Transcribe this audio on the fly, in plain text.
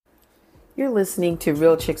You're listening to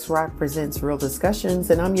Real Chicks Rock presents Real Discussions,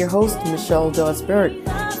 and I'm your host, Michelle Dawes-Burt.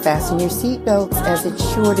 Fasten your seatbelts as it's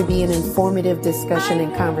sure to be an informative discussion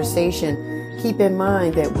and conversation. Keep in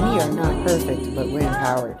mind that we are not perfect, but we're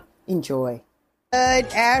empowered. Enjoy. Good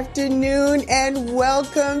afternoon and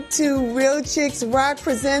welcome to Real Chicks Rock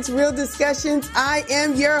presents Real Discussions. I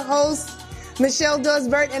am your host, Michelle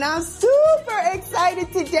Dawes-Burt, and I'm super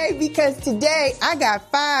excited today because today I got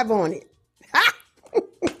 5 on it.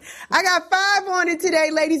 I got 5 on it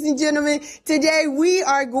today, ladies and gentlemen. Today we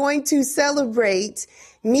are going to celebrate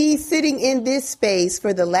me sitting in this space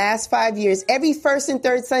for the last 5 years. Every first and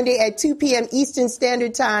third Sunday at 2 p.m. Eastern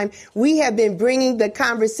Standard Time, we have been bringing the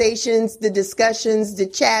conversations, the discussions, the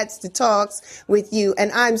chats, the talks with you. And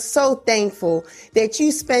I'm so thankful that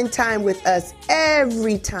you spend time with us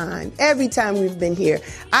every time we've been here.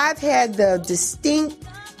 I've had the distinct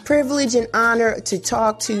privilege and honor to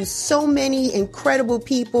talk to so many incredible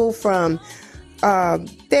people, from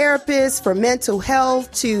therapists for mental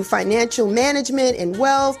health to financial management and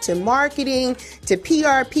wealth to marketing to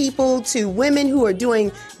PR people to women who are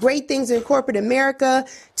doing great things in corporate America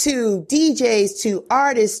to DJs to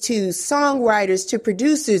artists to songwriters to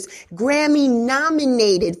producers, Grammy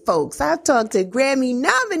nominated folks. I've talked to Grammy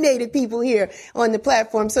nominated people here on the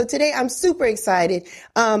platform. So today I'm super excited.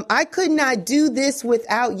 I could not do this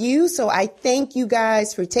without you. So I thank you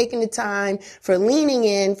guys for taking the time, for leaning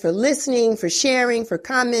in, for listening, for sharing, for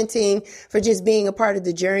commenting, for just being a part of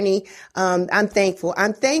the journey. I'm thankful.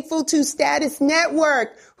 I'm thankful to Status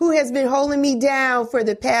Network, who has been holding me down for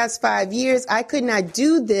the past 5 years. I could not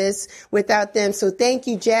do this without them. So thank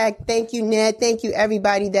you, Jack. Thank you, Ned. Thank you,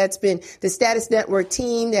 everybody that's been the Status Network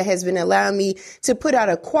team that has been allowing me to put out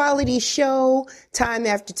a quality show time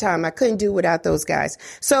after time. I couldn't do without those guys.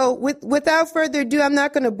 So without further ado, I'm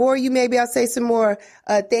not going to bore you. Maybe I'll say some more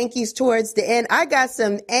thank yous towards the end. I got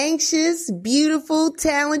some anxious, beautiful,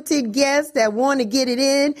 talented guests that want to get it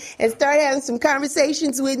in and start having some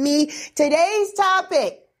conversations with me. Today's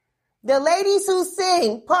topic: the ladies who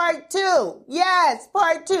sing, part 2. Yes,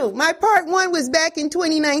 part 2. My part 1 was back in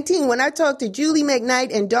 2019 when I talked to Julie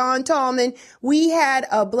McKnight and Dawn Tallman. We had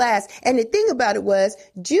a blast. And the thing about it was,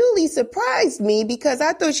 Julie surprised me because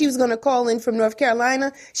I thought she was going to call in from North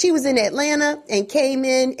Carolina. She was in Atlanta and came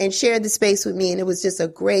in and shared the space with me. And it was just a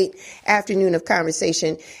great afternoon of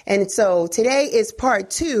conversation. And so today is part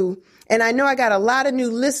 2. And I know I got a lot of new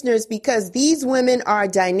listeners because these women are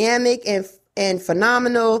dynamic and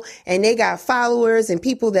phenomenal, and they got followers and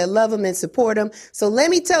people that love them and support them. So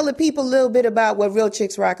let me tell the people a little bit about what Real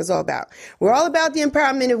Chicks Rock is all about. We're all about the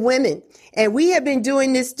empowerment of women, and we have been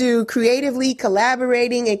doing this through creatively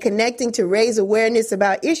collaborating and connecting to raise awareness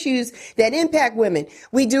about issues that impact women.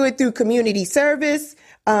 We do it through community service,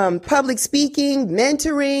 public speaking,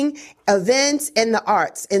 mentoring, events, and the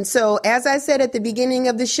arts. And so, as I said at the beginning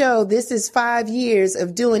of the show, this is 5 years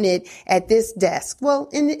of doing it at this desk. Well,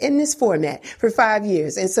 in this format for 5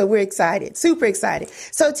 years. And so we're excited, super excited.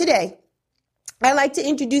 So today, I like to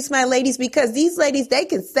introduce my ladies because these ladies, they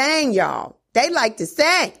can sing, y'all. They like to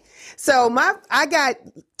sing. So I got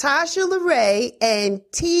Tasha LaRae and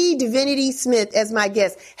T. Divinity Smith as my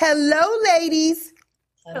guests. Hello, ladies.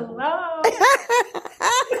 Hello.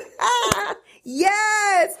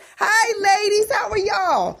 Yes. Hi, ladies. How are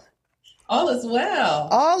y'all? All is well.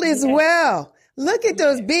 All is well. Look at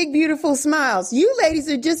those big, beautiful smiles. You ladies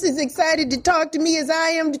are just as excited to talk to me as I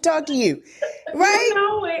am to talk to you. Right? You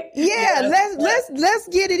know it. Yeah, let's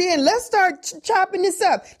get it in. Let's start chopping this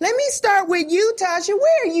up. Let me start with you, Tasha.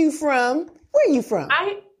 Where are you from?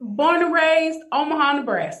 Born and raised Omaha,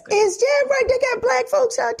 Nebraska. Is that right? They got black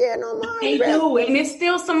folks out there in Omaha. They do, and it's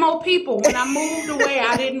still some more people. When I moved away,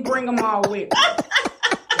 I didn't bring them all with me.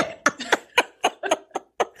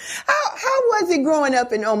 How was it growing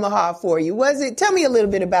up in Omaha for you? Tell me a little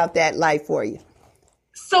bit about that life for you.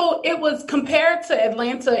 So it was, compared to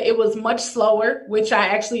Atlanta, it was much slower, which I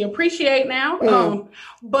actually appreciate now.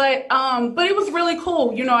 But it was really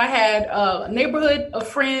cool. You know, I had a neighborhood of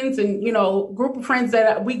friends and, you know, group of friends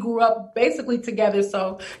that we grew up basically together.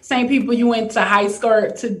 So same people you went to high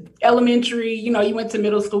school, to elementary, you know, you went to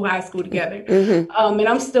middle school, high school together. And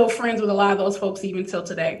I'm still friends with a lot of those folks even till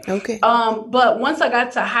today. Okay. But once I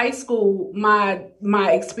got to high school,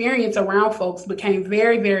 my experience around folks became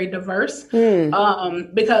very, very diverse.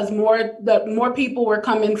 Because more people were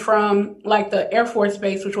coming from like the Air Force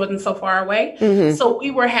Base, which wasn't so far away. So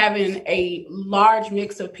we were having a large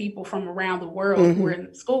mix of people from around the world who were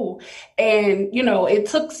in school. And, you know, it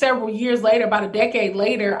took several years later, about a decade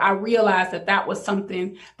later, I realized that was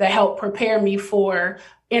something that helped prepare me for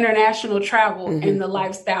international travel and the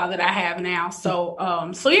lifestyle that I have now. So,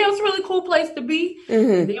 so yeah, it's a really cool place to be.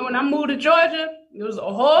 And then when I moved to Georgia, it was a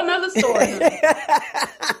whole nother story.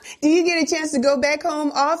 Do you get a chance to go back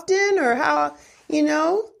home often, or how,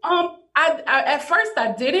 I at first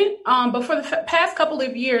I didn't, but for the past couple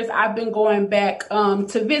of years, I've been going back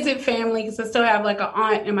to visit family because I still have like an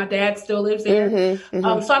aunt and my dad still lives there.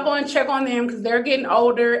 So I go and check on them because they're getting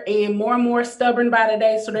older and more stubborn by the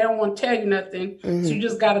day, so they don't want to tell you nothing. So you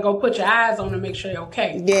just got to go put your eyes on them and make sure they're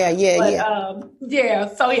okay. But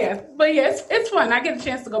it's fun. I get a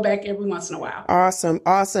chance to go back every once in a while.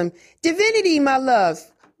 Awesome. Divinity, my love.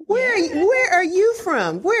 Where are you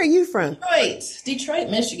from? Detroit,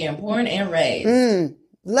 Michigan, born and raised.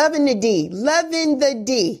 Loving the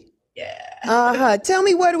D. Yeah. Tell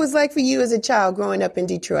me what it was like for you as a child growing up in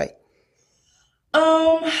Detroit.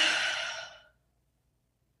 My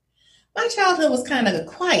childhood was kind of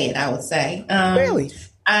quiet, I would say. Really?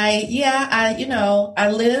 I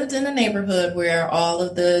lived in a neighborhood where all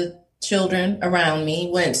of the children around me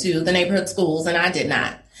went to the neighborhood schools and I did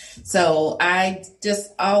not. So I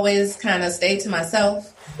just always kind of stayed to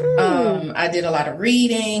myself. I did a lot of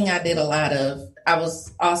reading. I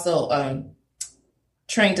was also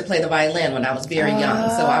trained to play the violin when I was very young.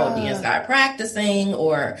 So I would be inside practicing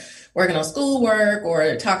or working on schoolwork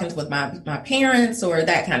or talking with my parents or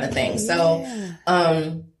that kind of thing. So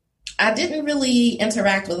I didn't really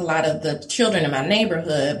interact with a lot of the children in my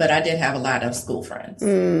neighborhood, but I did have a lot of school friends.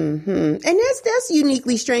 And that's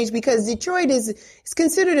uniquely strange because Detroit is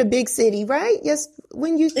considered a big city, right? Yes,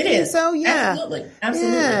 when you think is. So, yeah.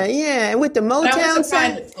 Absolutely. Yeah. And with the Motown I went to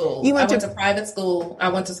private school. I went to private school. I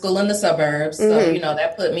went to school in the suburbs. So,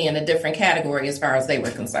 that put me in a different category as far as they were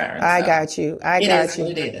concerned. I got you.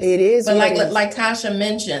 It is. But like Tasha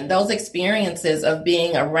mentioned, those experiences of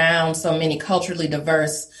being around so many culturally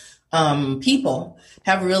diverse people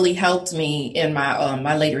have really helped me in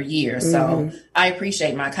my later years. So I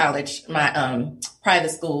appreciate my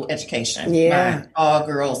private school education, my all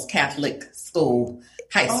girls Catholic school,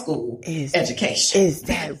 high school education. Is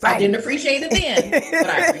that right? I didn't appreciate it then, but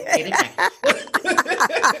I appreciate it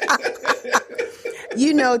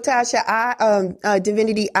now. Tasha,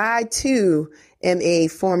 Divinity, I too am a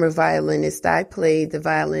former violinist. I played the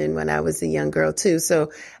violin when I was a young girl too.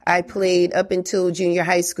 So I played up until junior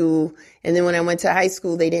high school. And then when I went to high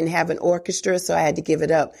school, they didn't have an orchestra, so I had to give it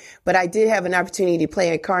up. But I did have an opportunity to play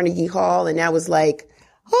at Carnegie Hall, and that was like,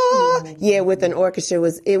 with an orchestra.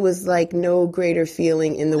 It was like no greater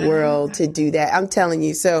feeling in the world to do that. I'm telling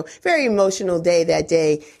you. So very emotional day that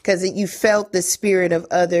day because you felt the spirit of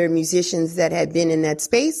other musicians that had been in that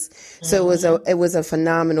space. So it was a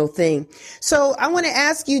phenomenal thing. So I want to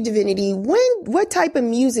ask you, Divinity, what type of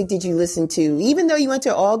music did you listen to? Even though you went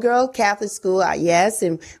to all girl Catholic school, yes,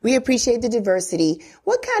 and we appreciate the diversity.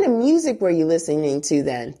 What kind of music were you listening to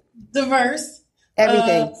then? Diverse.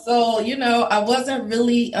 Everything. I wasn't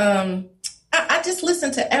really, I just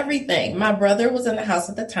listened to everything. My brother was in the house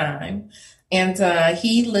at the time, and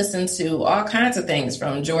he listened to all kinds of things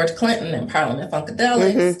from George Clinton and Parliament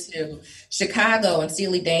Funkadelics to Chicago and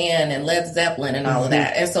Steely Dan and Led Zeppelin and all of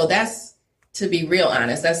that. And so that's, to be real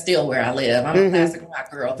honest, that's still where I live. I'm a classic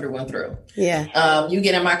rock girl through and through. Yeah. You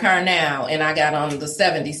get in my car now and I got on the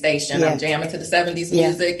 70s station. I'm jamming to the 70s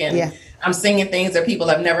music and I'm singing things that people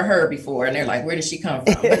have never heard before. And they're like, where did she come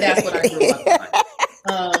from? But that's what I grew up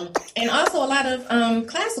on. And also a lot of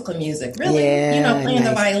classical music, really, playing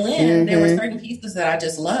the violin. There were certain pieces that I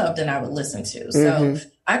just loved and I would listen to. So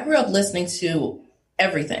I grew up listening to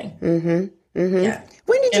everything. Yeah.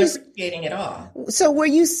 When did you appreciating it all? So were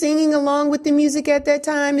you singing along with the music at that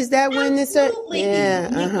time? Is that when this started?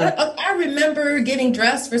 I remember getting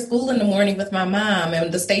dressed for school in the morning with my mom,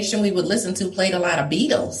 and the station we would listen to played a lot of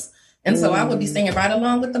Beatles. And so I would be singing right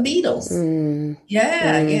along with the Beatles.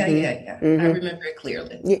 Yeah. I remember it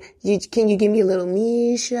clearly. Can you give me a little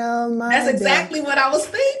Michelle? That's exactly what I was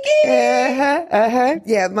thinking.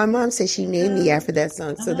 Yeah, my mom said she named me after that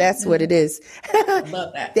song, so that's what it is.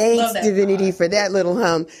 Love that. Thanks, Divinity, for that little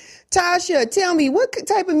hum. Tasha, tell me, what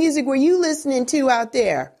type of music were you listening to out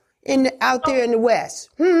there? In the West?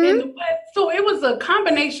 In the West. So it was a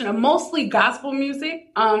combination of mostly gospel music.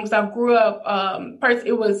 Because I grew up,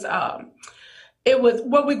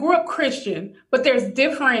 we grew up Christian, but there's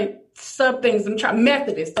different sub things.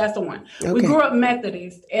 Methodist, that's the one. Okay. We grew up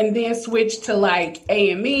Methodist and then switched to like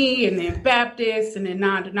AME and then Baptist and then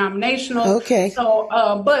non-denominational. Okay. So,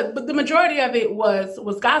 but the majority of it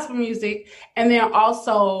was gospel music, and then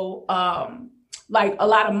also, like a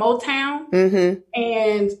lot of Motown.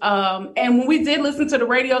 And when we did listen to the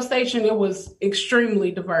radio station, it was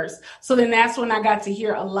extremely diverse. So then that's when I got to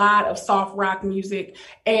hear a lot of soft rock music.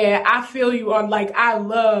 And I feel you on, like, I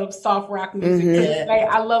love soft rock music. Like,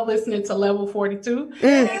 I love listening to Level 42.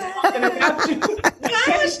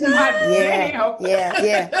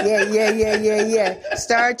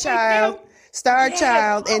 Star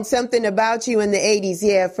Child, and Something About You in the 80s.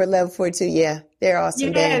 Yeah, for Level 42. Yeah, they're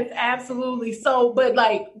awesome. Yes, absolutely. So, but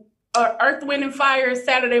like Earth, Wind, and Fire,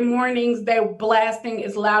 Saturday mornings, they were blasting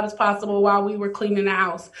as loud as possible while we were cleaning the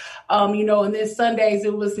house. And then Sundays,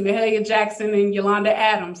 it was Mahalia Jackson and Yolanda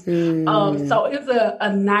Adams. So it's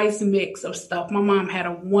a nice mix of stuff. My mom had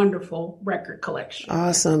a wonderful record collection.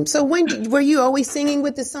 Awesome. So were you always singing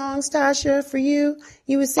with the songs, Tasha, for you?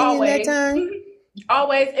 You were singing always. That time?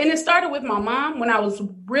 Always. And it started with my mom when I was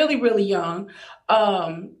really, really young,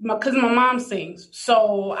 because my mom sings.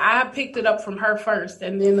 So I picked it up from her first.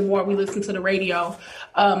 And then the more we listened to the radio,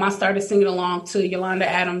 I started singing along to Yolanda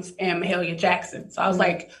Adams and Mahalia Jackson. So I was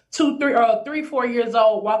like 3, 4 years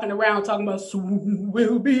old, walking around talking about "Soon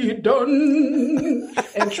will be done"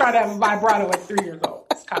 and try to have a vibrato at 3 years old.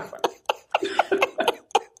 It's kind of funny.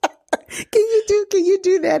 Can you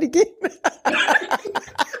do that again?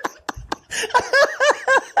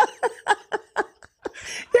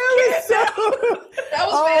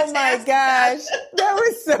 Oh my gosh, that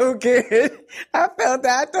was so good. I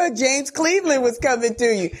thought James Cleveland was coming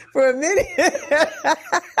to you for a minute.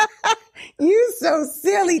 You so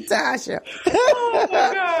silly, Tasha. Oh my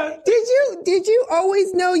God. Did you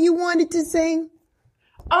always know you wanted to sing?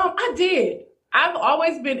 I did. I've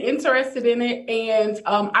always been interested in it. And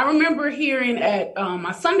I remember hearing at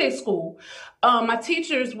my Sunday school, my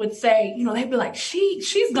teachers would say, they'd be like,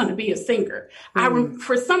 she's going to be a singer.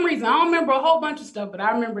 For some reason, I don't remember a whole bunch of stuff, but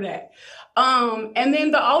I remember that. And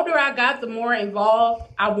then the older I got, the more involved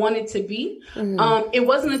I wanted to be. It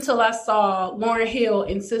wasn't until I saw Lauryn Hill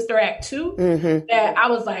in Sister Act 2 that I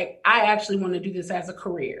was like, I actually want to do this as a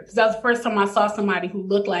career. Because that was the first time I saw somebody who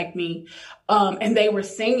looked like me. And they were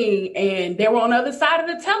singing and they were on the other side of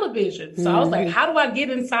the television. So I was like, how do I get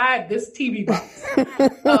inside this TV box?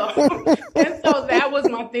 And so that was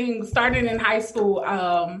my thing. Starting in high school,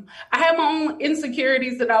 I had my own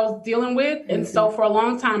insecurities that I was dealing with. And so for a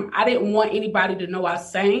long time, I didn't want anybody to know I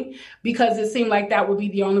sang because it seemed like that would be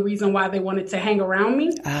the only reason why they wanted to hang around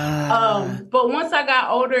me. But once I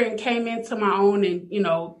got older and came into my own and,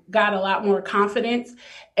 got a lot more confidence,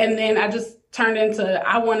 and then I just turned into,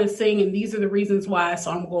 I want to sing, and these are the reasons why,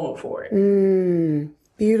 so I'm going for it.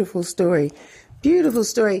 Beautiful story. Beautiful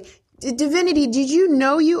story. Divinity, did you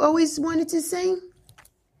know you always wanted to sing?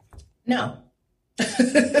 No.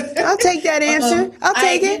 I'll take that answer. I'll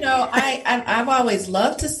take it. I've always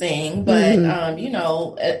loved to sing, but,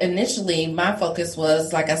 initially my focus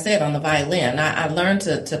was, like I said, on the violin. I learned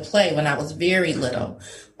to play when I was very little.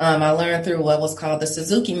 I learned through what was called the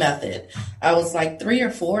Suzuki method. I was like 3 or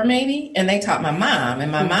 4 maybe, and they taught my mom,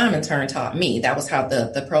 and my mom in turn taught me. That was how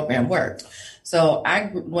the program worked. So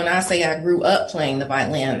when I say I grew up playing the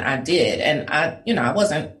violin, I did. And I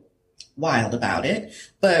wasn't wild about it,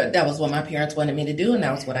 but that was what my parents wanted me to do, and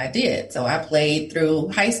that was what I did. So I played through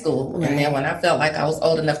high school, and then when I felt like I was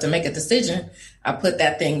old enough to make a decision, I put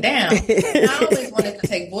that thing down. I always wanted to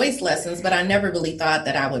take voice lessons, but I never really thought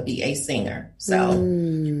that I would be a singer. So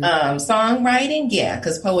songwriting, yeah,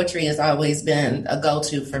 because poetry has always been a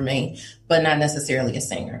go-to for me, but not necessarily a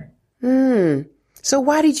singer. So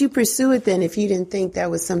why did you pursue it then if you didn't think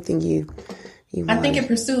that was something you I think it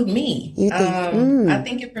pursued me. I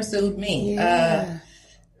think it pursued me. Yeah.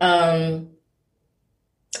 I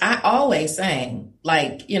always sang.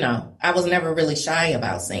 Like, I was never really shy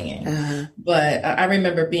about singing. But I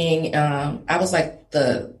remember being, I was like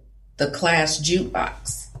the class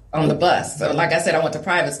jukebox on the bus. So like I said, I went to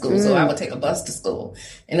private school, so I would take a bus to school,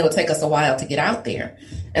 and it would take us a while to get out there.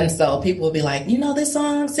 And so people would be like, this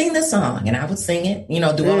song, sing this song. And I would sing it, do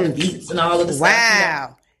all the beats and all of the stuff.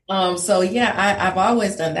 Wow. So yeah, I've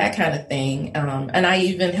always done that kind of thing. And I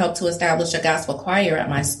even helped to establish a gospel choir at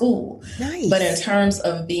my school. Nice. But in terms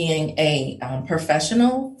of being a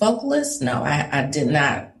professional vocalist, no, I did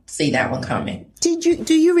not see that one coming.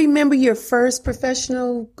 Do you remember your first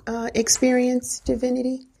professional experience,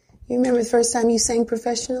 Divinity? You remember the first time you sang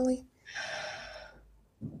professionally?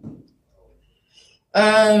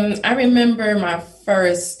 I remember my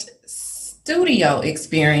first studio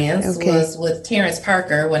experience was with Terrence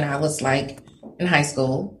Parker when I was like in high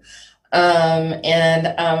school.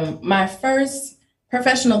 And my first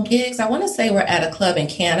professional gigs, I want to say were at a club in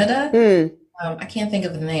Canada. I can't think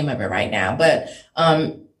of the name of it right now, but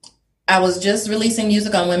I I was just releasing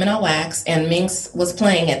music on Women on Wax, and Minx was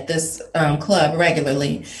playing at this club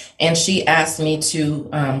regularly, and she asked me to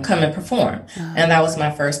come and perform. And that was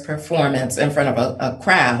my first performance in front of a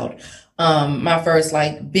crowd. My first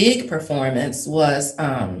like big performance was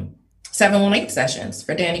 718 Sessions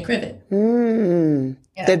for Danny Krivit.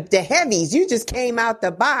 Yeah. The heavies. You just came out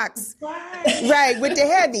the box. Right, with the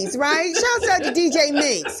heavies, right? Shouts out to DJ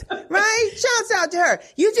Minx, right? Shouts out to her.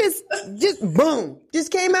 You just boom,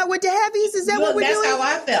 just came out with the heavies. Is that what we're doing?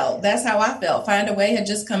 That's how I felt. Find a Way had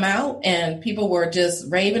just come out and people were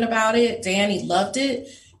just raving about it. Danny loved it.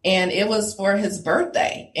 And it was for his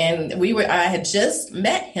birthday. And I had just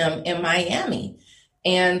met him in Miami.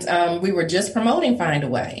 And we were just promoting Find a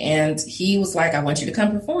Way. And he was like, I want you to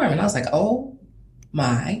come perform. And I was like, oh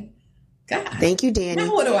my God. Thank you, Danny.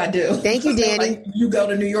 Now what do I do? Thank you, Danny. Like, you go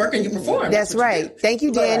to New York and you perform. That's right. Thank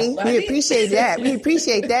you, Danny. We appreciate that. We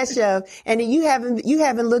appreciate that, Shove. And you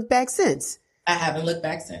haven't looked back since. I haven't looked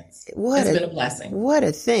back since. It's been a blessing. What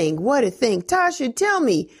a thing. What a thing. Tasha, tell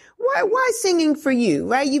me, why singing for you,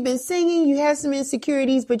 right? You've been singing, you had some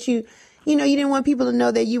insecurities, but you didn't want people to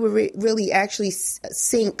know that you were really actually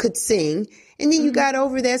could sing. And then you got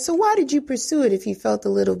over that. So why did you pursue it if you felt a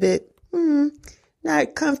little bit,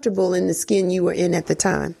 not comfortable in the skin you were in at the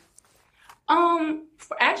time?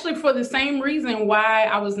 Actually, for the same reason why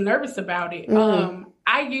I was nervous about it.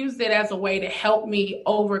 I used it as a way to help me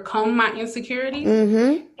overcome my insecurities.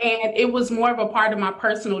 And it was more of a part of my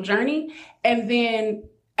personal journey. And then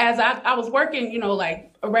as I was working,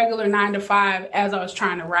 like a regular 9 to 5 as I was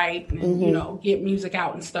trying to write and, get music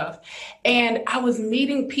out and stuff. And I was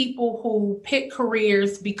meeting people who picked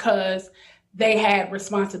careers because they had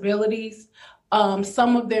responsibilities.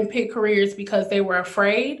 Some of them picked careers because they were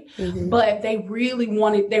afraid, but they really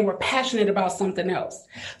they were passionate about something else.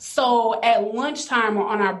 So at lunchtime or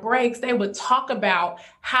on our breaks, they would talk about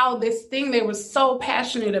how this thing they were so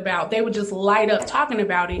passionate about, they would just light up talking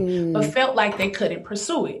about it, but felt like they couldn't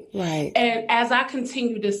pursue it. Right. And as I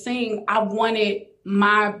continued to sing, I wanted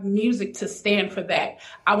my music to stand for that.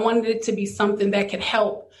 I wanted it to be something that could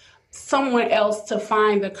help someone else to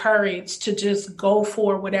find the courage to just go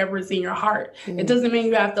for whatever is in your heart. It doesn't mean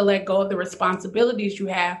you have to let go of the responsibilities you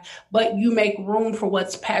have, but you make room for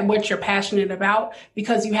what you're passionate about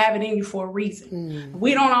because you have it in you for a reason.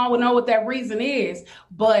 We don't all know what that reason is,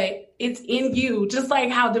 but it's in you. Just like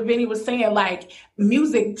how Davini was saying, like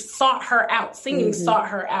music sought her out, singing sought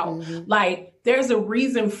her out. Like there's a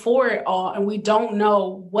reason for it all, and we don't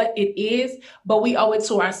know what it is, but we owe it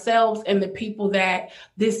to ourselves and the people that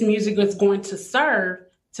this music is going to serve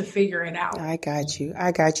to figure it out. I got you.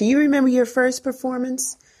 You remember your first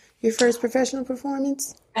performance? Your first professional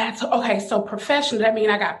performance? That's okay. So professional, that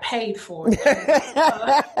means I got paid for it.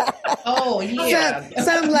 Oh yeah,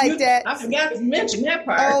 something like that. I forgot to mention that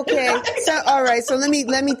part. Okay. So all right. So let me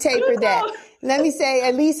taper that. Let me say,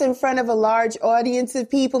 at least in front of a large audience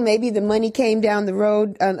of people, maybe the money came down the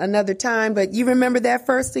road another time. But you remember that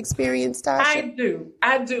first experience, Tasha?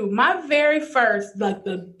 I do. My very first, like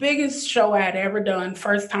the biggest show I had ever done,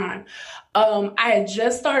 first time. I had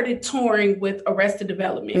just started touring with Arrested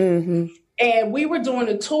Development. And we were doing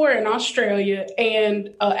a tour in Australia.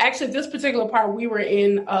 And actually, this particular part, we were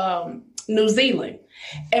in New Zealand.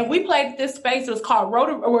 And we played this space. It was called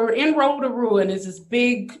we're in Rotorua, and it's this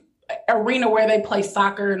big arena where they play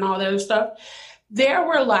soccer and all that other stuff. There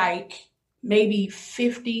were like maybe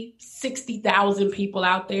 50, 60,000 people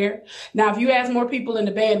out there. Now, if you ask more people in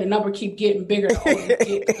the band, the number keep getting bigger.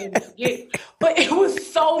 But it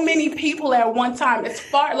was so many people at one time. As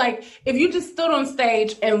far like if you just stood on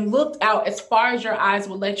stage and looked out as far as your eyes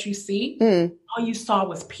would let you see, all you saw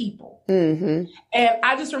was people. And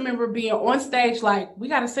I just remember being on stage like, we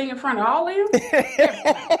got to sing in front of all of you at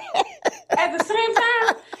the same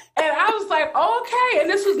time. And I was like, okay. And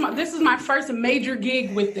this is my first major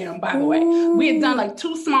gig with them, by the way. We had done like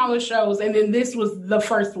 2 smaller shows, and then this was the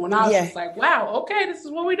first one. I was just like, wow, okay, this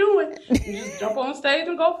is what we're doing. You just jump on stage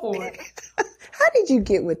and go for it. How did you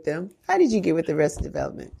get with them? How did you get with Arrested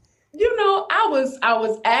Development? I was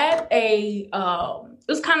at a it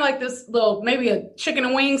was kind of like this little, maybe a chicken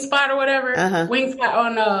and wing spot or whatever. Wing spot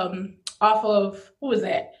on off of, what was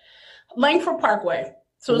that? Langford Parkway.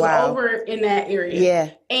 So it was over in that area. Yeah.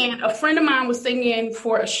 And a friend of mine was singing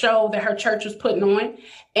for a show that her church was putting on.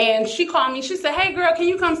 And she called me. She said, hey, girl, can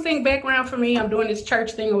you come sing background for me? I'm doing this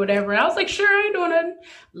church thing or whatever. And I was like, sure, I ain't doing nothing.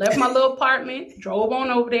 Left my little apartment, drove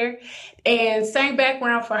on over there, and sang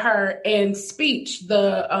background for her. And Speech,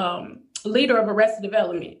 the leader of Arrested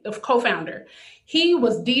Development, the co-founder, he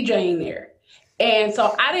was DJing there. And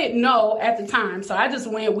so I didn't know at the time. So I just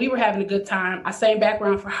went, we were having a good time. I sang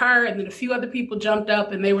background for her, and then a few other people jumped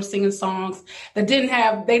up and they were singing songs that they didn't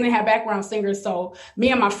have background singers. So me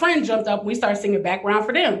and my friend jumped up and we started singing background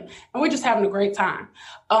for them. And we're just having a great time.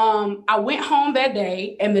 I went home that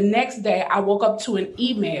day, and the next day I woke up to an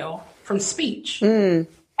email from Speech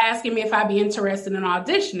asking me if I'd be interested in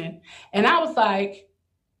auditioning. And I was like,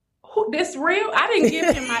 this real? I didn't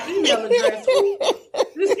give him my email address.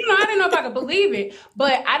 I didn't know if I could believe it,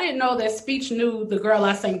 but I didn't know that Speech knew the girl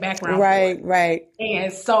I sang background for. Right.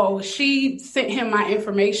 And so she sent him my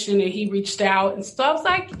information, and he reached out, and so I was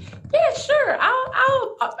like, yeah, sure,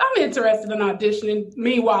 I'm interested in auditioning.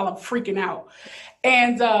 Meanwhile, I'm freaking out.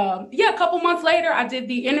 And a couple months later, I did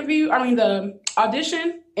the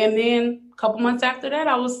audition, and then a couple months after that,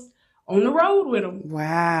 I was on the road with him.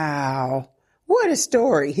 Wow. What a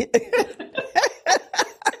story.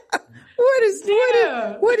 What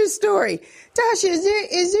a story. Tasha,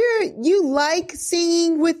 is there, you like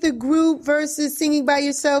singing with the group versus singing by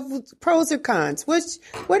yourself? Pros or cons? What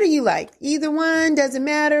do you like? Either one? Doesn't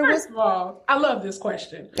matter? First of all, I love this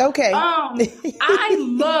question. Okay. I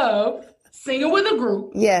love singing with a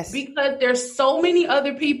group. Yes. Because there's so many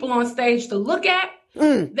other people on stage to look at.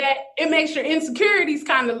 That it makes your insecurities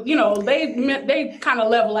kind of, they kind of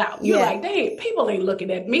level out. You're like, people ain't looking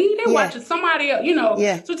at me. They're watching somebody else,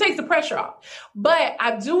 so it takes the pressure off. But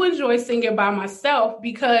I do enjoy singing by myself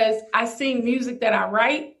because I sing music that I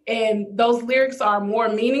write, and those lyrics are more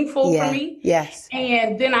meaningful for me. Yes.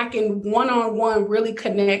 And then I can one-on-one really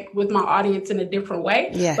connect with my audience in a different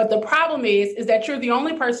way. Yeah. But the problem is that you're the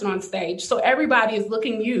only person on stage. So everybody is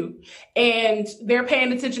looking at you and they're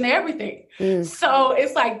paying attention to everything. So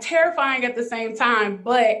it's like terrifying at the same time,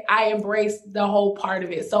 but I embrace the whole part of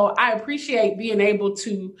it. So I appreciate being able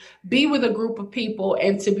to be with a group of people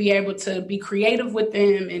and to be able to be creative with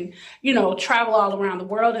them and, travel all around the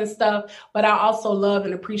world and stuff. But I also love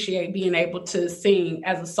and appreciate being able to sing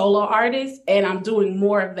as a solo artist. And I'm doing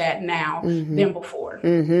more of that now than before.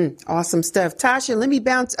 Awesome stuff. Tasha,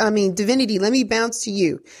 Divinity, let me bounce to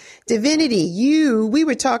you. Divinity, we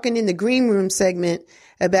were talking in the green room segment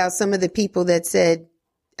about some of the people that said,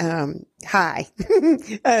 hi,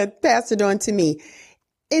 passed it on to me.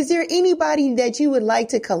 Is there anybody that you would like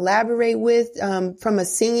to collaborate with from a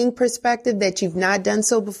singing perspective that you've not done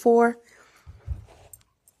so before?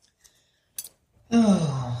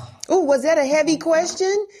 Oh, was that a heavy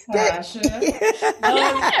question?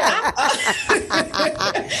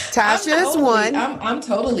 Tasha's one. I'm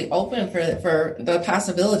totally open for the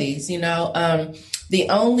possibilities. The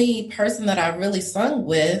only person that I really sung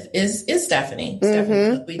with is Stephanie.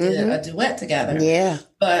 Stephanie, we did a duet together. Yeah.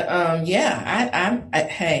 But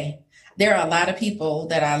hey, there are a lot of people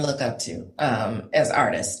that I look up to as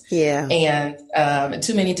artists. Yeah. And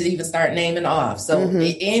too many to even start naming off. So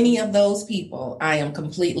any of those people, I am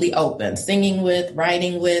completely open. Singing with,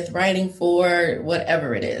 writing for,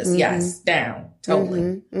 whatever it is. Yes, down.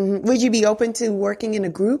 Totally. Would you be open to working in a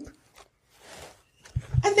group?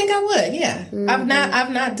 I think I would, yeah. I've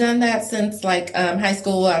not done that since high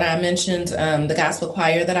school. And I mentioned the gospel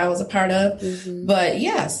choir that I was a part of. But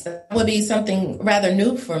yes, that would be something rather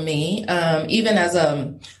new for me. Even as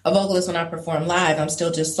a vocalist, when I perform live, I'm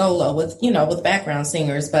still just solo with background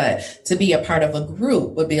singers. But to be a part of a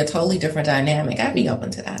group would be a totally different dynamic. I'd be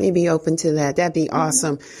open to that. You'd be open to that. That'd be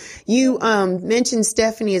awesome. You mentioned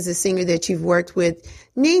Stephanie as a singer that you've worked with.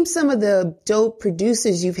 Name some of the dope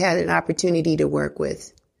producers you've had an opportunity to work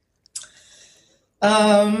with.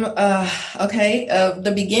 Okay.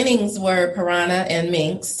 The beginnings were Piranha and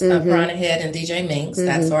Minx, Piranha Head and DJ Minx.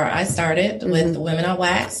 That's where I started with Women on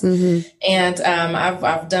Wax. And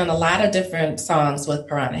I've done a lot of different songs with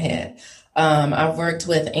Piranha Head. I've worked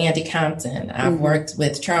with Andy Compton. I've worked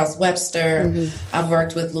with Charles Webster. I've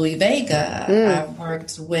worked with Louis Vega. I've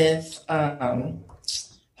worked with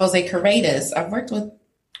Jose Carreras. I've worked with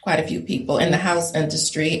quite a few people in the house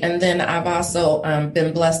industry. And then I've also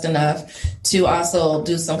been blessed enough to also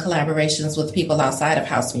do some collaborations with people outside of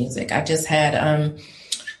house music. I just had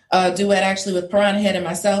a duet actually with Piranha Head and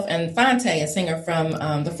myself and Fonte, a singer from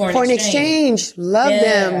the Foreign Exchange. Love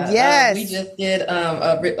them. Yes. We just did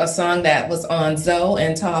a song that was on Zoe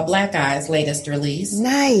and Tall Black Eyes' latest release.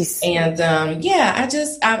 Nice. And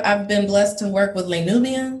I've been blessed to work with Les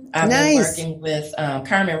Nubian. I've been working with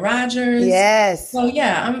Carmen Rogers. Yes. So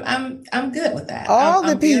yeah, I'm good with that.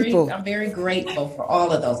 I'm very grateful for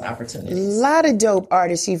all of those opportunities. A lot of dope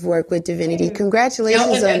artists you've worked with, Divinity.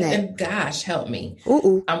 Congratulations on that. And gosh, help me.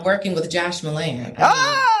 Ooh. I'm working with Josh Milan.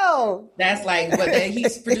 Wow. That's like what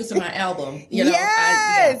he's producing my album. You know,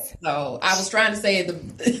 Yes. So I was trying to say that.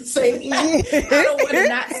 I don't want to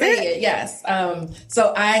not say it. Yes.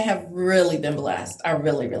 So I have really been blessed. I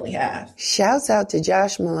really, really have. Shouts out to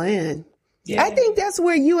Josh Milan. Yeah. I think that's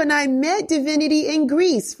where you and I met Divinity in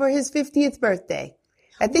Greece for his 50th birthday.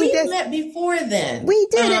 I think we met before then. We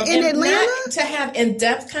did in Atlanta? Not to have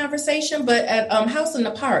in-depth conversation, but at House in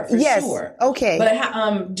the Park for sure. Okay.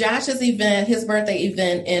 But Josh's event, his birthday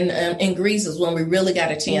event in Greece is when we really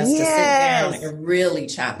got a chance to sit down and really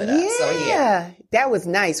chop it up. So yeah. That was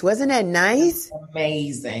nice. Wasn't that nice?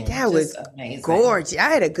 Amazing. That was amazing. Gorgeous. I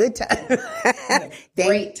had a good time.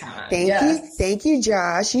 Great time. Thank you. Thank you,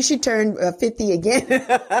 Josh. You should turn 50 again.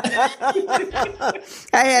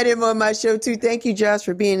 I had him on my show too. Thank you, Josh,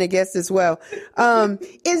 for being a guest as well.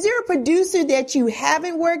 Is there a producer that you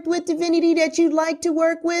haven't worked with, Divinity, that you'd like to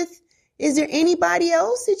work with? Is there anybody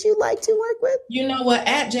else that you'd like to work with? You know what?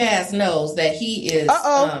 Jazz knows that he is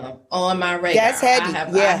on my radar. That's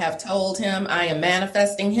heavy. I have told him I am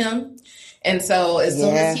manifesting him. And so as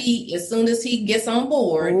soon as he gets on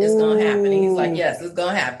board, it's going to happen. And he's like, yes, it's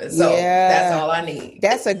going to happen. So that's all I need.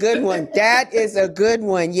 That's a good one. That is a good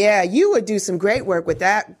one. Yeah. You would do some great work with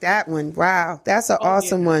that one. Wow. That's an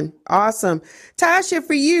awesome one. Awesome. Tasha,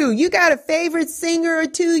 for you got a favorite singer or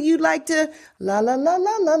two you'd like to la la la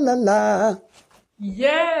la la la la?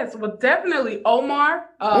 Yes, well, definitely Omar.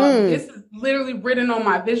 This is literally written on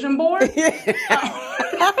my vision board.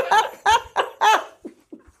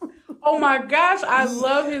 Oh my gosh, I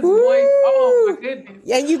love his voice. Oh my goodness.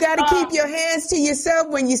 And you got to keep your hands to yourself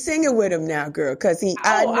when you're singing with him now, girl, because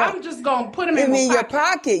I'm just going to put him in your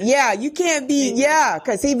pocket. Yeah, you can't be,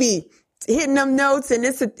 because he be hitting them notes and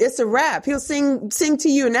it's a wrap. He'll sing to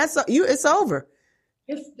you and it's over.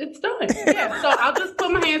 It's done. Yeah, so I'll just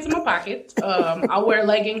put my hands in my pockets. I'll wear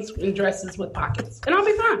leggings and dresses with pockets and I'll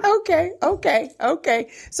be fine. Okay.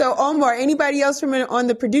 So Omar, anybody else on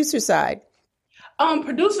the producer side?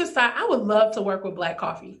 Producer side, I would love to work with Black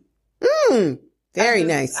Coffee. Very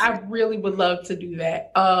nice. I really would love to do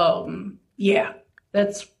that.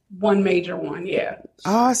 That's one major one. Yeah.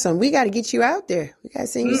 Awesome. We got to get you out there. We got to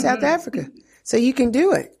send you to South Africa so you can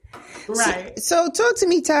do it. Right. So talk to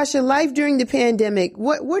me, Tasha, life during the pandemic,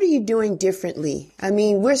 what are you doing differently? I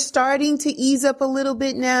mean, we're starting to ease up a little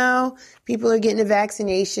bit now. People are getting a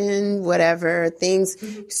vaccination, whatever. Things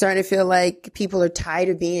starting to feel like people are tired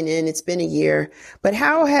of being in. It's been a year. But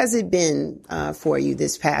how has it been for you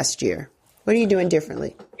this past year? What are you doing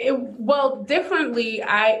differently? Differently,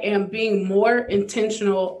 I am being more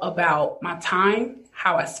intentional about my time,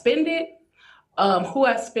 how I spend it, who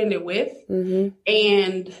I spend it with,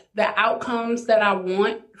 and the outcomes that I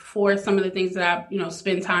want for some of the things that I,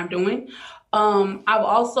 spend time doing. I've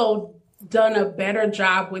also done a better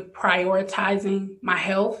job with prioritizing my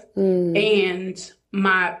health and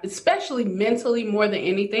especially mentally more than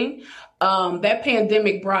anything. That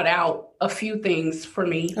pandemic brought out a few things for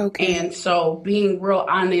me. Okay. And so being real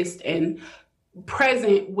honest and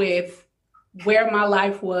present with where my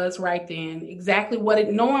life was right then, exactly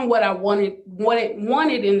knowing what I wanted, what it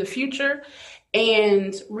wanted in the future,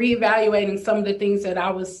 and reevaluating some of the things that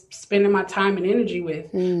I was spending my time and energy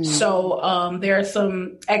with. So there are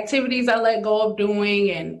some activities I let go of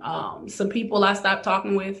doing, and some people I stopped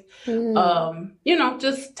talking with.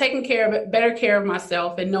 Just taking better care of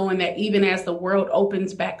myself, and knowing that even as the world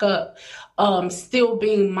opens back up, still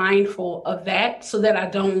being mindful of that, so that I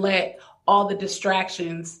don't let all the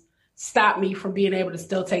distractions stop me from being able to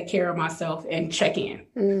still take care of myself and check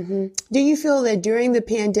in. Do you feel that during the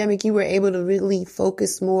pandemic, you were able to really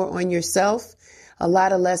focus more on yourself? A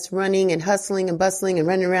lot of less running and hustling and bustling and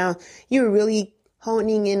running around. You were really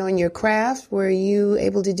honing in on your craft. Were you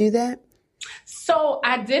able to do that? So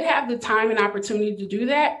I did have the time and opportunity to do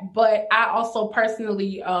that, but I also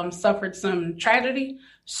personally suffered some tragedy.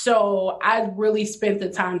 So I really spent the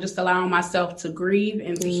time just allowing myself to grieve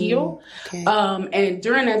and to heal. Okay. And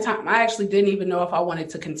during that time, I actually didn't even know if I wanted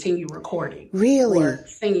to continue recording. Really? Or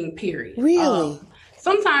singing, period. Really?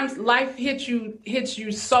 Sometimes life hits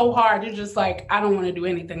you so hard, you're just like, I don't want to do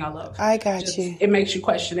anything I love. I got you. It makes you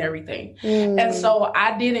question everything. And so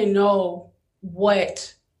I didn't know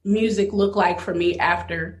what music looked like for me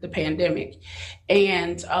after the pandemic.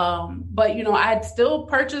 And, but, you know, I'd still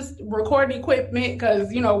purchased recording equipment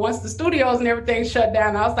because, you know, once the studios and everything shut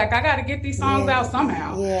down, I was like, I got to get these songs out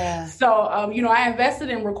somehow. Yeah. So, you know, I invested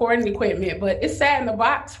in recording equipment, but it sat in the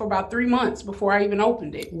box for about 3 months before I even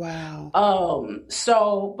opened it. Wow.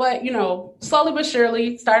 So, but, you know, slowly but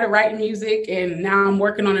surely started writing music, and now I'm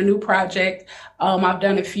working on a new project. I've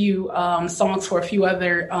done a few songs for a few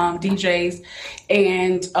other DJs,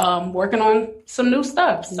 and working on some new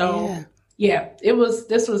stuff. So yeah,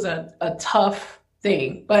 this was a tough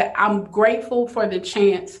thing, but I'm grateful for the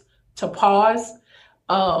chance to pause.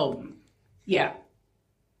 Yeah.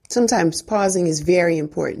 Sometimes pausing is very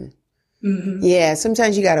important. Mm-hmm. Yeah,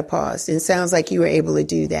 sometimes you got to pause. And it sounds like you were able to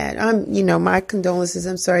do that. You know, my condolences.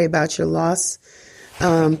 I'm sorry about your loss.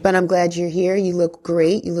 But I'm glad you're here. You look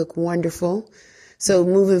great. You look wonderful. So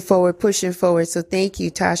moving forward, pushing forward. So thank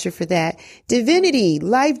you, Tasha, for that. Divinity,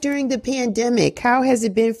 life during the pandemic. How has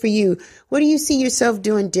it been for you? What do you see yourself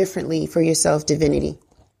doing differently for yourself, Divinity?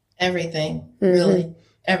 Everything, really,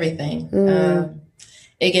 everything.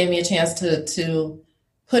 It gave me a chance to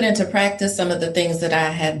put into practice some of the things that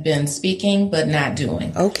I had been speaking but not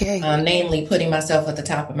doing. Okay. Namely, putting myself at the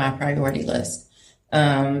top of my priority list.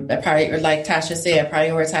 Like Tasha said,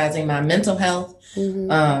 prioritizing my mental health,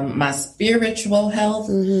 my spiritual health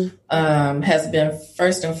has been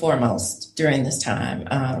first and foremost during this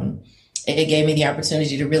time. It gave me the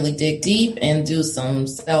opportunity to really dig deep and do some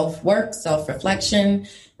self-work, self-reflection,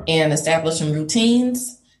 and establish some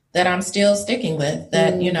routines that I'm still sticking with,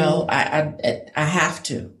 that, you know, I have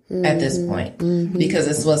to at this point, because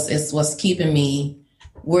it's what's keeping me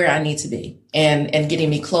where I need to be and getting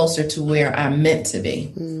me closer to where I'm meant to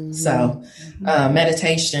be. So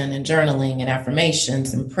meditation and journaling and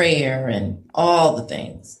affirmations and prayer and all the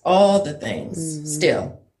things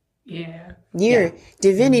still. Yeah. Your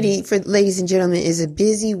Divinity, for ladies and gentlemen, is a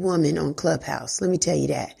busy woman on Clubhouse. Let me tell you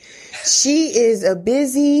that. She is a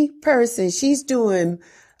busy person. She's doing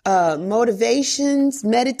motivations,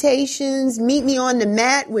 meditations, meet me on the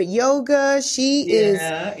mat with yoga.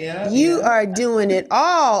 You are doing it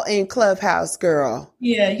all in Clubhouse, girl.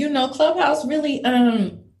 Yeah, you know, Clubhouse really,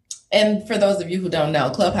 and for those of you who don't know,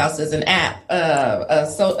 Clubhouse is an app, a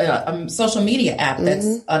social media app that's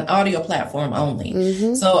an audio platform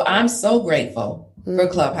only. So I'm so grateful for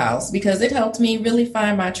Clubhouse because it helped me really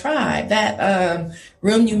find my tribe. That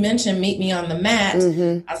room you mentioned, Meet Me on the Mat,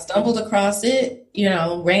 I stumbled across it, you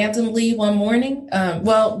know, randomly one morning.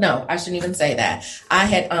 Well, no, I shouldn't even say that. I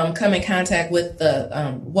had come in contact with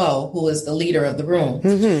the Woe, who is the leader of the room,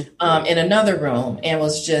 in another room, and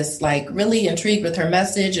was just like really intrigued with her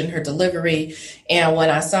message and her delivery. And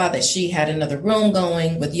when I saw that she had another room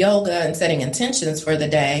going with yoga and setting intentions for the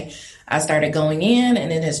day, I started going in,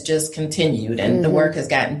 and it has just continued, and the work has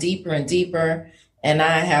gotten deeper and deeper, and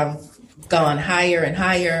I have gone higher and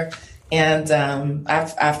higher. And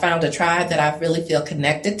I've found a tribe that I really feel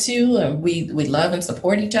connected to, and we love and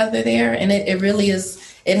support each other there. And it really is,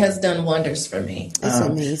 it has done wonders for me. That's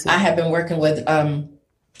amazing. I have been working with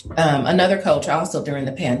another coach also during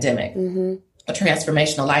the pandemic, a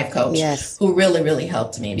transformational life coach, who really, really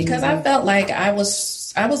helped me because I felt like I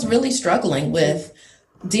was really struggling with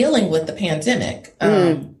dealing with the pandemic.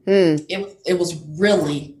 It was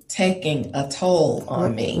really taking a toll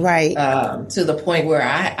on me, right? To the point where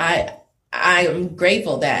I am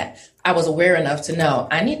grateful that I was aware enough to know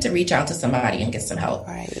I need to reach out to somebody and get some help.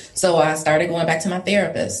 Right. So I started going back to my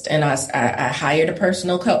therapist, and I hired a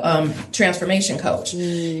personal transformation coach,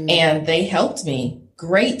 and they helped me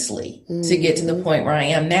greatly to get to the point where I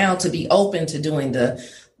am now, to be open to doing the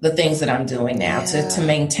things that I'm doing now, to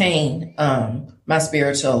maintain my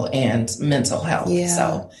spiritual and mental health.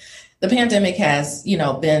 So the pandemic has,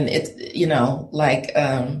 been, like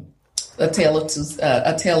a tale of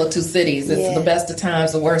two cities. It's the best of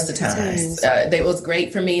times, the worst of times. It was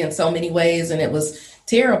great for me in so many ways, and it was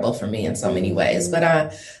terrible for me in so many ways. But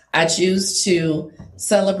I choose to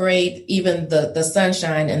celebrate even the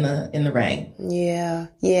sunshine in the rain. Yeah.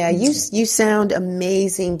 You sound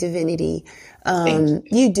amazing, Divinity.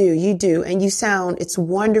 You do. And it's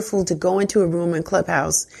wonderful to go into a room in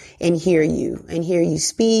Clubhouse and hear you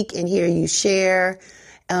speak and hear you share.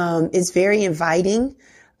 It's very inviting.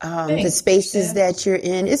 The spaces that you're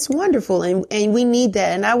in, it's wonderful. And we need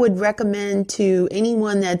that. And I would recommend to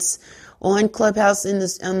anyone that's on Clubhouse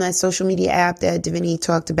on that social media app that Divinity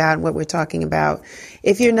talked about, what we're talking about.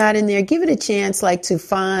 If you're not in there, give it a chance, to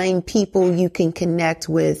find people you can connect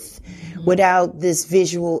with without this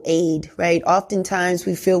visual aid, right? Oftentimes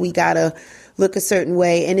we feel we gotta look a certain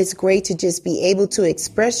way. And it's great to just be able to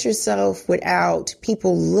express yourself without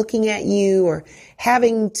people looking at you or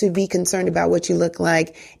having to be concerned about what you look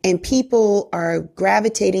like. And people are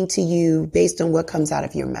gravitating to you based on what comes out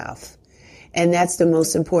of your mouth. And that's the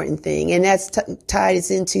most important thing. And that's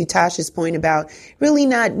ties into Tasha's point about really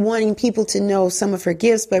not wanting people to know some of her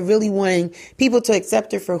gifts, but really wanting people to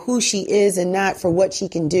accept her for who she is and not for what she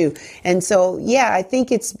can do. And so, yeah, I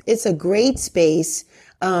think it's a great space,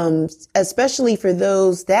 especially for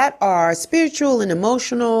those that are spiritual and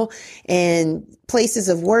emotional, and places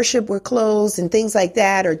of worship were closed and things like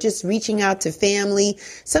that, or just reaching out to family.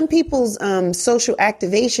 Some people's social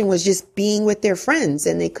activation was just being with their friends,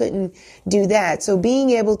 and they couldn't do that. So being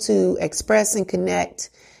able to express and connect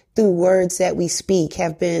through words that we speak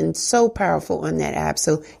have been so powerful on that app.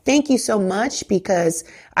 So thank you so much, because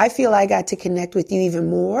I feel I got to connect with you even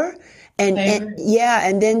more. And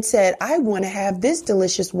then said, I want to have this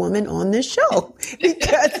delicious woman on this show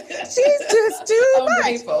because she's just too much. I'm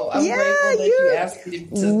grateful that you asked me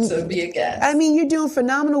to be a guest. I mean, you're doing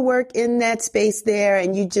phenomenal work in that space there,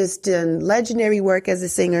 and you just done legendary work as a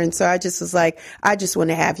singer. And so I just was like, I just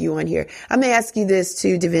want to have you on here. I'm going to ask you this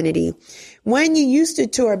too, Divinity. When you used to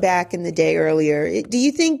tour back in the day earlier, do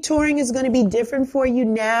you think touring is going to be different for you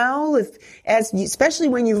now? Especially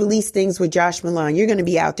when you release things with Josh Milan, you're going to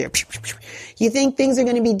be out there. You think things are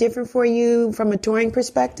going to be different for you from a touring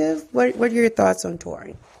perspective? What are your thoughts on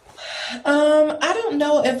touring? I don't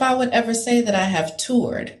know if I would ever say that I have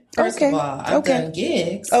toured. First of all, I've done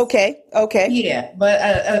gigs. Okay. Yeah, but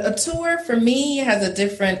a tour for me has a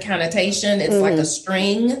different connotation. It's like a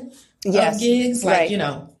string of gigs, like,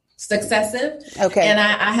 successive. Okay. And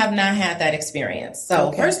I have not had that experience.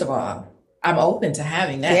 So first of all, I'm open to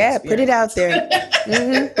having that. Yeah, put it out there.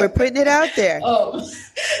 We're putting it out there.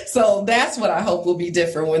 So that's what I hope will be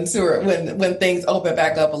different when things open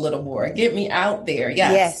back up a little more. Get me out there.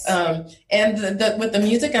 Yes. And with the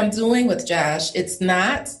music I'm doing with Josh, it's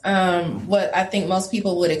not what I think most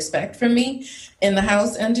people would expect from me in the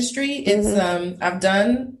house industry. It's I've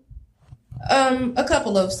done a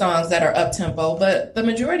couple of songs that are up tempo, but the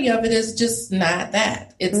majority of it is just not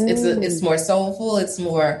that. It's more soulful. It's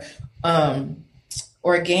more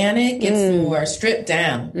organic. It's more stripped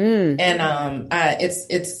down, and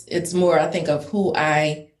it's more, I think, of who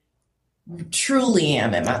I truly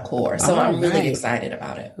am at my core. So I'm really excited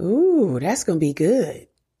about it. Ooh, that's gonna be good.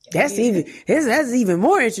 That's even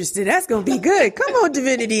more interesting. That's going to be good. Come on,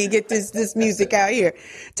 Divinity, and get this music out here.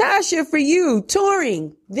 Tasha, for you,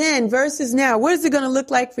 touring then versus now, what is it going to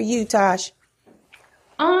look like for you, Tosh?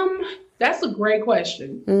 That's a great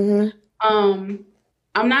question. I'm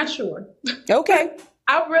not sure. Okay.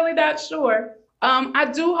 I'm really not sure.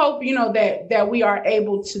 I do hope, that we are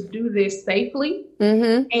able to do this safely,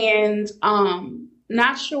 and,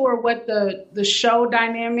 not sure what the show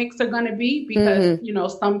dynamics are going to be, because,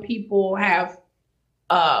 some people have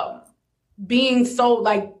being so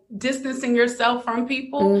like distancing yourself from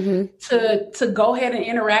people to go ahead and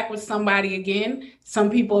interact with somebody again. Some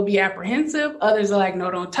people will be apprehensive. Others are like, no,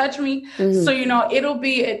 don't touch me. So, it'll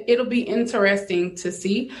be interesting to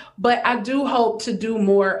see, but I do hope to do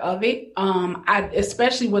more of it.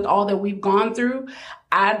 Especially with all that we've gone through.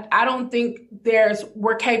 I don't think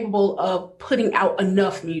we're capable of putting out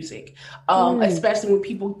enough music, especially when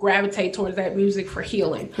people gravitate towards that music for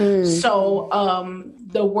healing. So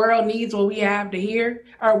the world needs what we have to hear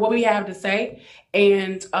or what we have to say.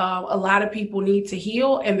 And a lot of people need to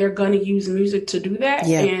heal, and they're going to use music to do that.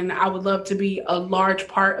 Yeah. And I would love to be a large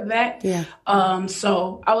part of that. Yeah.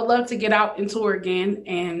 So I would love to get out and tour again.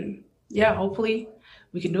 And hopefully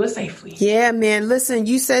we can do it safely. Yeah, man. Listen,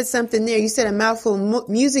 you said something there. You said a mouthful.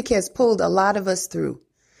 Music has pulled a lot of us through.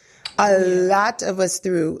 Lot of us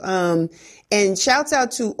through. And shouts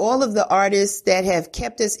out to all of the artists that have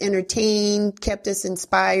kept us entertained, kept us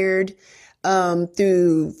inspired,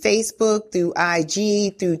 through Facebook, through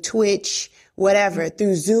IG, through Twitch, whatever,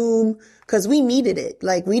 through Zoom, because we needed it.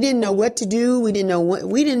 Like, we didn't know what to do. We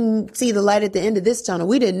didn't see the light at the end of this tunnel.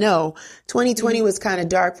 We didn't know. 2020 was kind of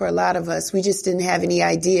dark for a lot of us. We just didn't have any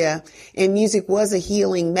idea. And music was a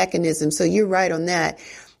healing mechanism. So you're right on that.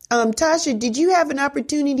 Tasha, did you have an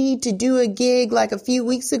opportunity to do a gig like a few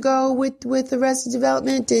weeks ago with Arrested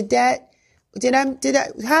Development?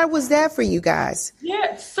 How was that for you guys?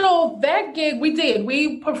 Yeah, so that gig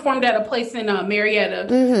we performed at a place in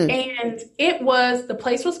Marietta, and the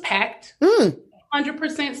place was packed,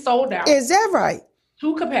 100% sold out. Is that right?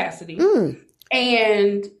 To capacity.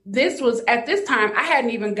 And this was, at this time, I hadn't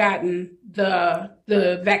even gotten the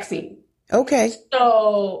vaccine. Okay.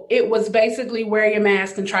 So it was basically wear your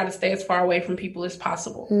mask and try to stay as far away from people as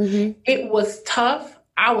possible. It was tough.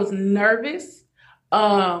 I was nervous.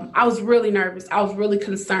 I was really nervous. I was really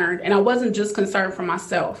concerned. And I wasn't just concerned for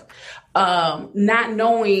myself. Not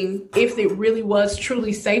knowing if it really was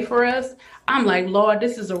truly safe for us. I'm like, Lord,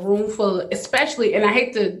 this is a room full, especially, and I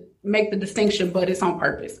hate to make the distinction, but it's on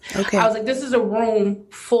purpose. Okay. I was like, this is a room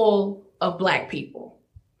full of Black people.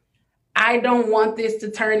 I don't want this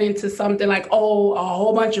to turn into something like, oh, a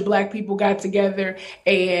whole bunch of Black people got together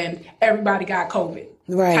and everybody got COVID.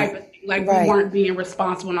 Right. Type of thing. Like we weren't being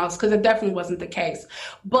responsible and all this, because it definitely wasn't the case.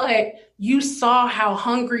 But you saw how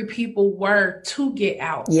hungry people were to get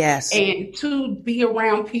out. Yes. And to be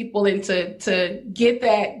around people and to get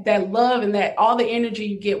that love and that all the energy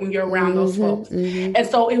you get when you're around those folks. Mm-hmm. And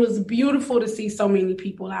so it was beautiful to see so many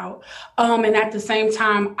people out. And at the same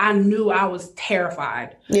time, I knew I was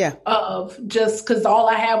terrified. Yeah. Of just because all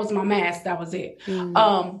I had was my mask. That was it.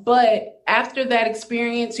 Mm-hmm. But after that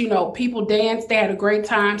experience, you know, people danced. They had a great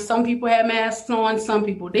time. Some people had masks on. Some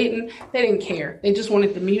people didn't. They didn't care. They just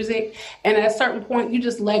wanted the music. And at a certain point, you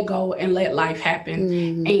just let go and let life happen.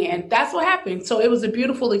 Mm-hmm. And that's what happened. So it was a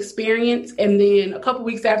beautiful experience. And then a couple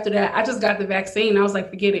weeks after that, I just got the vaccine. I was like,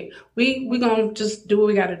 forget it. We going to just do what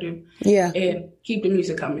we got to do. Yeah. And keep the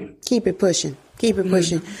music coming. Keep it pushing. Keep it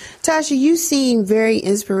pushing. Mm-hmm. Tasha, you seem very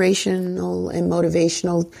inspirational and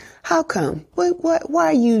motivational. How come? Why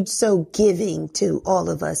are you so giving to all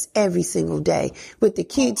of us every single day with the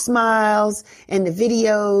cute smiles and the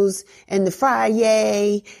videos and the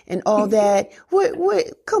Friday and all that?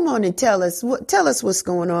 What? Come on and tell us. Tell us what's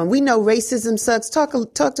going on. We know racism sucks. Talk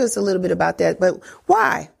to us a little bit about that. But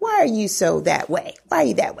why? Why are you so that way? Why are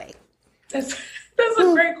you that way? That's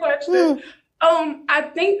a great question. I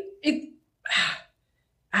think it.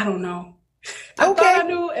 I don't know. I thought I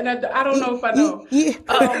knew, and I don't know if I know.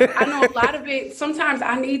 I know a lot of it. Sometimes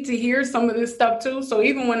I need to hear some of this stuff too. So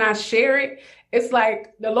even when I share it, it's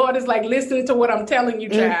like the Lord is like, listen to what I'm telling you,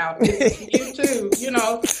 child. It's you too, you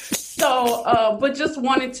know. So, but just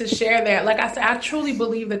wanted to share that. Like I said, I truly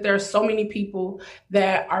believe that there are so many people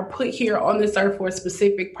that are put here on this earth for a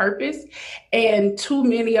specific purpose, and too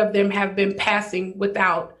many of them have been passing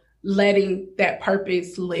without letting that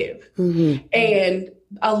purpose live. Mm-hmm. And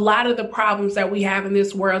a lot of the problems that we have in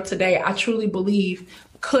this world today, I truly believe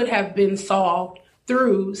could have been solved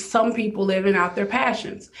through some people living out their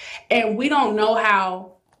passions. And we don't know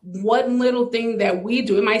how one little thing that we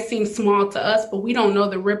do, it might seem small to us, but we don't know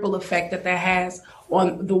the ripple effect that has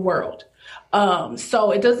on the world.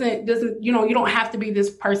 So it doesn't, you know, you don't have to be this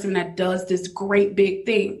person that does this great big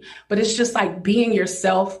thing, but it's just like being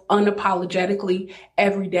yourself unapologetically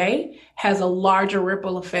every day has a larger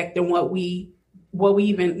ripple effect than what we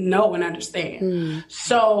even know and understand.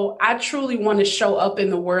 So I truly want to show up in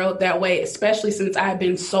the world that way, especially since I've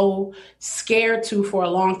been so scared to for a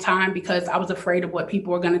long time because I was afraid of what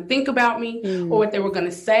people were going to think about me or what they were going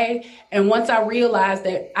to say. And once I realized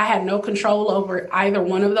that I had no control over either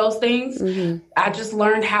one of those things, I just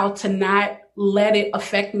learned how to not let it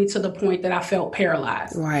affect me to the point that I felt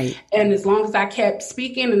paralyzed. Right. And as long as I kept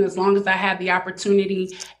speaking and as long as I had the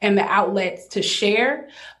opportunity and the outlets to share,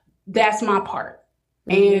 that's my part.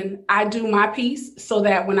 And I do my piece so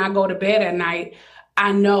that when I go to bed at night,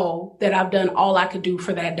 I know that I've done all I could do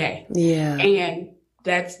for that day. Yeah. And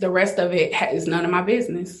that's the rest of it is none of my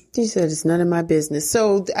business. You said it's none of my business.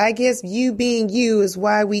 So I guess you being you is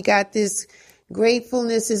why we got this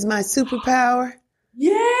gratefulness is my superpower.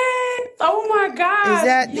 Yes. Oh my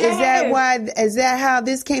God. Is that how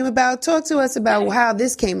this came about? Talk to us about how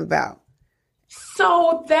this came about.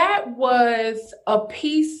 So that was a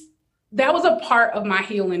piece. That was a part of my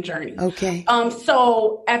healing journey. Okay.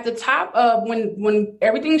 So at the top of when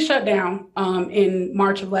everything shut down in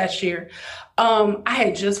March of last year, I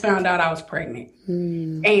had just found out I was pregnant.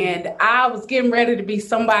 And I was getting ready to be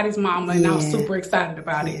somebody's mama, and I was super excited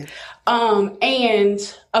about it.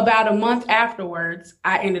 And about a month afterwards,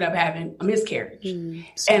 I ended up having a miscarriage.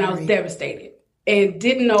 And I was devastated and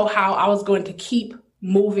didn't know how I was going to keep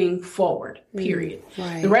moving forward, period.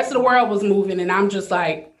 Right. The rest of the world was moving, and I'm just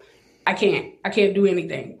like, I can't do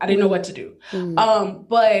anything. I didn't know what to do.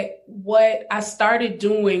 But what I started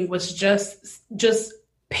doing was just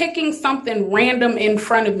picking something random in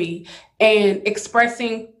front of me and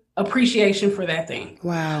expressing appreciation for that thing.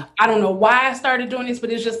 Wow. I don't know why I started doing this,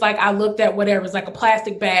 but it's just like I looked at whatever. It's like a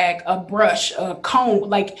plastic bag, a brush, a comb,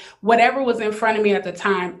 like whatever was in front of me at the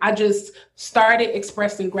time. I just started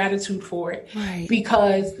expressing gratitude for it. Right.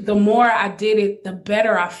 Because the more I did it, the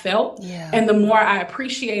better I felt. Yeah. And the more I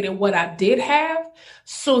appreciated what I did have,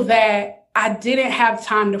 so that I didn't have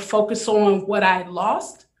time to focus on what I had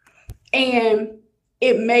lost. And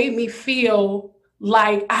it made me feel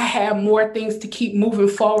like I had more things to keep moving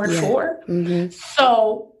forward for.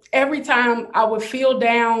 So every time I would feel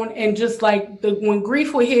down and just like when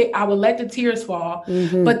grief would hit, I would let the tears fall.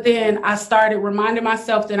 But then I started reminding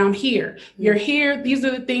myself that I'm here. You're here. These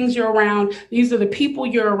are the things you're around. These are the people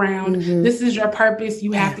you're around. This is your purpose.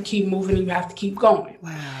 You have to keep moving. You have to keep going.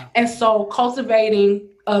 Wow. And so cultivating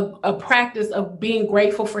a practice of being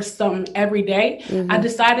grateful for something every day, I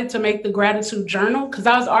decided to make the gratitude journal because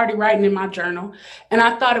I was already writing in my journal. And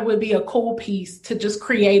I thought it would be a cool piece to just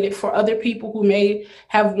create it for other people who may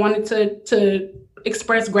have wanted to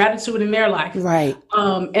express gratitude in their life. Right.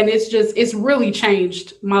 And it's really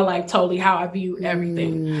changed my life totally, how I view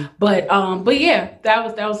everything. But yeah,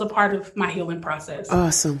 that was a part of my healing process.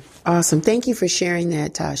 Awesome. Thank you for sharing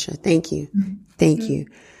that, Tasha. Thank you. Thank you.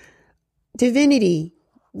 Divinity.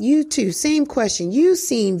 You too, same question. You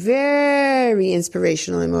seem very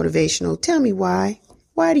inspirational and motivational. Tell me why.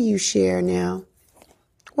 Why do you share now?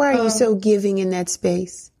 Why are you so giving in that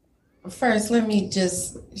space? First, let me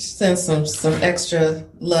just send some extra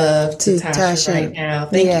love to Tasha right now.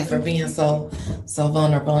 Thank you for being so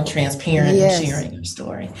vulnerable and transparent and sharing your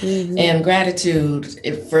story. And gratitude,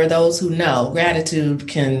 for those who know, gratitude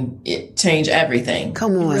can change everything.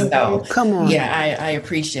 Come on. So, come on. Yeah, I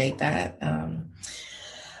appreciate that.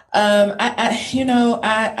 I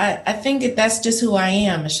think that's just who I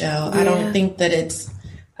am, Michelle. I don't think that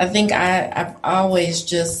I think I've always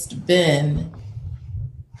just been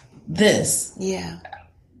this. Yeah.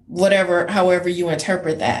 However you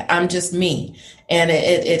interpret that. I'm just me. And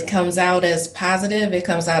it comes out as positive. It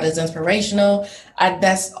comes out as inspirational.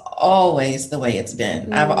 That's always the way it's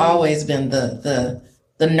been. I've always been the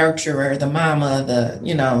nurturer, the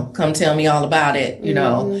mama, come tell me all about it.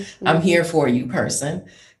 I'm here for you person.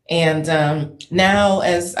 And now,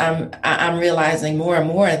 as I'm realizing more and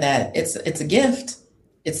more that it's a gift.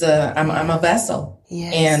 I'm a vessel,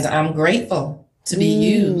 and I'm grateful to be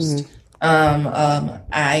used.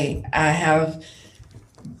 I have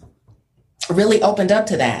really opened up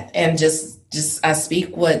to that, and just I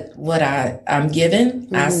speak what I'm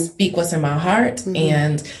given. I speak what's in my heart,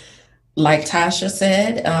 and like Tasha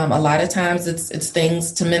said, a lot of times it's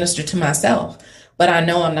things to minister to myself. But I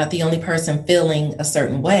know I'm not the only person feeling a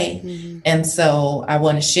certain way. And so I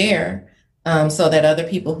want to share so that other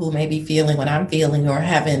people who may be feeling what I'm feeling or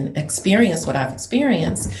haven't experienced what I've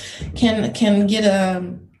experienced can get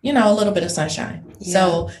a little bit of sunshine. Yeah.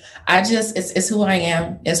 So it's who I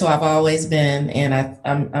am. It's who I've always been. And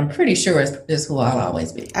I'm pretty sure it's who I'll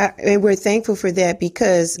always be. And we're thankful for that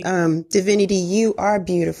because Divinity, you are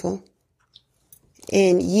beautiful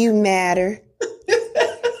and you matter.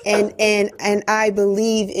 And I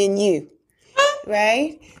believe in you,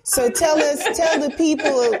 right? So tell the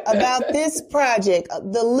people about this project,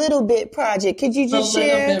 the Little Bit Project. Could you just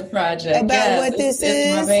share Little Bit Project about what this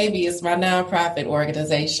is? It's my baby. It's my nonprofit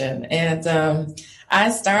organization, and I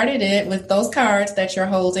started it with those cards that you're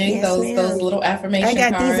holding, those little affirmation cards. I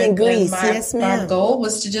got these in Greece. My goal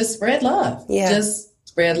was to just spread love, just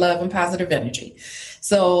spread love and positive energy.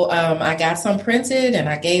 So I got some printed and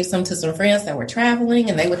I gave some to some friends that were traveling,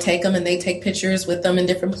 and they would take them and they take pictures with them in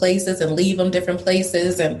different places and leave them different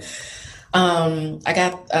places. And I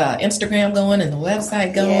got Instagram going and the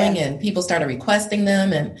website going, and people started requesting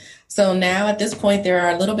them. And so now at this point, there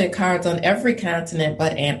are Little Bit cards on every continent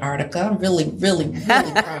but Antarctica. I'm really, really, really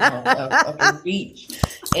proud of the beach.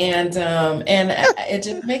 And it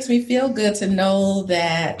just makes me feel good to know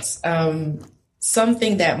that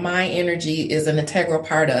something that my energy is an integral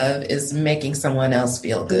part of is making someone else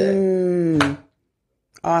feel good.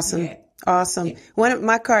 Awesome. Yeah. Awesome. Yeah. One of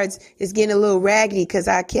my cards is getting a little raggedy because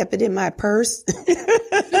I kept it in my purse.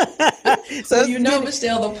 So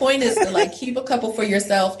Michelle, the point is to keep a couple for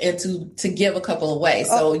yourself and to give a couple away.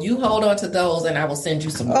 So you hold on to those and I will send you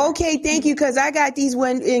some more. Okay, thank you. Because I got these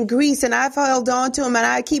one in Greece and I've held on to them and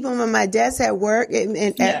I keep them on my desk at work and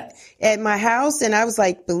at my house. And I was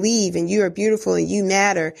like, believe, and you are beautiful and you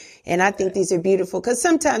matter. And I think these are beautiful because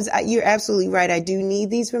sometimes you're absolutely right. I do need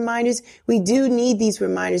these reminders. We do need these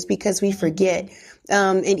reminders because we forget.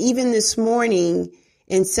 And even this morning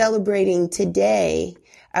in celebrating today,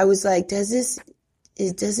 I was like, does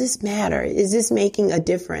this matter? Is this making a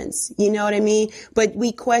difference? You know what I mean? But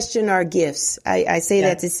we question our gifts. I say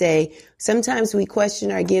that to say sometimes we question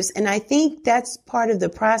our gifts. And I think that's part of the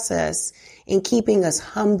process in keeping us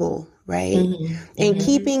humble, right? And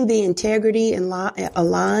keeping the integrity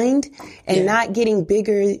aligned and not getting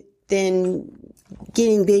bigger than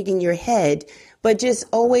getting big in your head, but just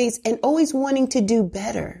always wanting to do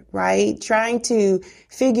better, right? Trying to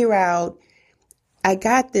figure out, I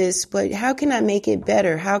got this, but how can I make it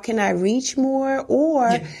better? How can I reach more?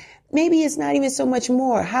 Or maybe it's not even so much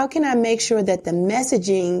more. How can I make sure that the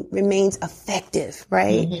messaging remains effective,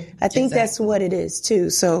 right? I think that's what it is too.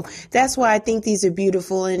 So that's why I think these are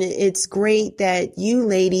beautiful. And it's great that you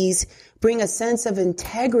ladies bring a sense of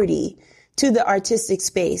integrity to the artistic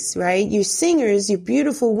space, right? You're singers, you're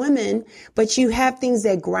beautiful women, but you have things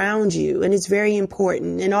that ground you, and it's very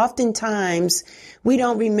important. And oftentimes we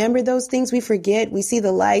don't remember those things. We forget. We see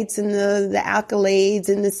the lights and the accolades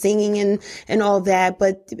and the singing and all that,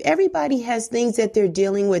 but everybody has things that they're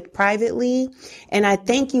dealing with privately. And I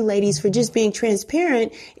thank you ladies for just being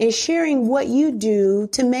transparent and sharing what you do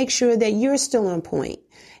to make sure that you're still on point.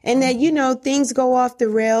 And that, you know, things go off the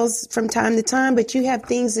rails from time to time, but you have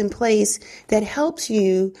things in place that helps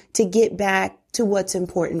you to get back to what's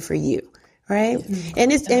important for you. Right.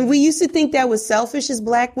 Mm-hmm. And we used to think that was selfish as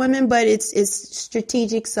Black women, but it's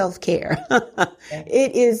strategic self-care.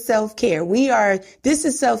 It is self-care. This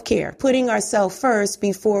is self-care, putting ourselves first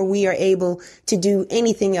before we are able to do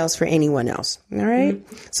anything else for anyone else. All right.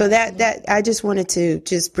 Mm-hmm. So that I just wanted to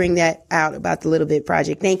just bring that out about the Little Bit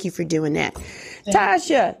Project. Thank you for doing that.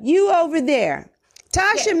 Tasha, you over there.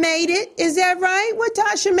 Tasha made it. Is that right? What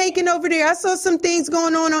Tasha making over there? I saw some things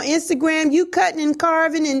going on Instagram. You cutting and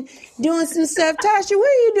carving and doing some stuff. Tasha, what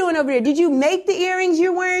are you doing over there? Did you make the earrings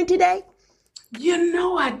you're wearing today? You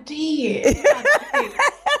know I did.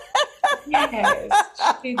 Yes,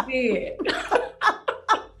 she did.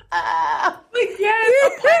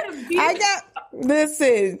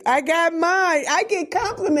 I got mine. I get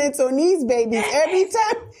compliments on these babies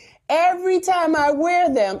every time I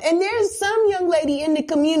wear them. And there's some young lady in the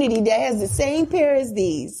community that has the same pair as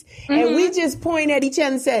these. Mm-hmm. And we just point at each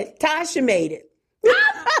other and say, Tasha made it.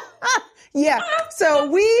 Yeah. So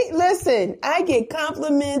listen, I get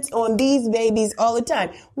compliments on these babies all the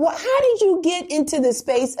time. Well, how did you get into the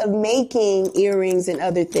space of making earrings and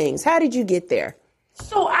other things? How did you get there?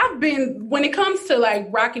 So when it comes to like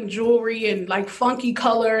rocking jewelry and like funky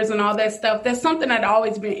colors and all that stuff, that's something I'd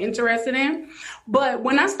always been interested in. But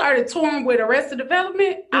when I started touring with Arrested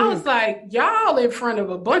Development, I was like, y'all in front of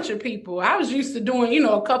a bunch of people. I was used to doing,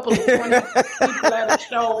 a couple of 20 people at a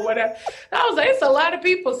show or whatever. I was like, it's a lot of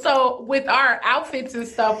people. So with our outfits and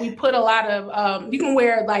stuff, we put a lot of, you can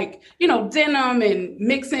wear like, denim and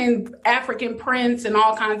mixing African prints and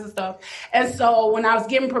all kinds of stuff. And so when I was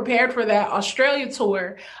getting prepared for that Australia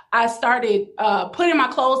tour, I started putting my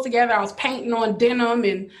clothes together. I was painting on denim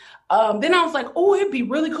and then I was like, oh, it'd be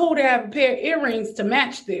really cool to have a pair of earrings to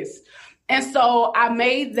match this. And so I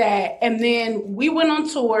made that. And then we went on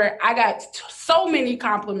tour. I got so many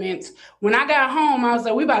compliments. When I got home, I was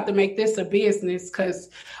like, we about to make this a business because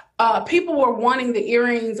people were wanting the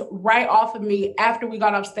earrings right off of me after we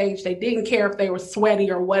got off stage. They didn't care if they were sweaty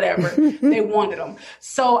or whatever. They wanted them.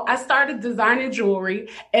 So I started designing jewelry,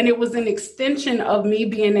 and it was an extension of me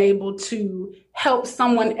being able to help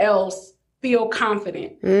someone else feel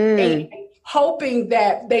confident and hoping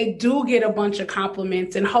that they do get a bunch of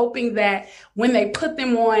compliments and hoping that when they put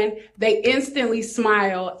them on, they instantly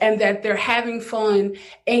smile and that they're having fun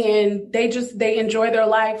and they enjoy their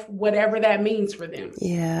life, whatever that means for them.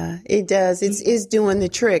 Yeah, it does. It's doing the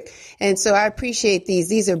trick. And so I appreciate these.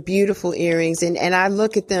 These are beautiful earrings. And I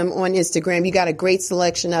look at them on Instagram. You got a great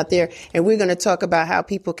selection out there. And we're going to talk about how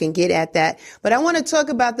people can get at that. But I want to talk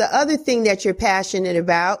about the other thing that you're passionate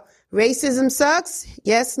about. Racism sucks?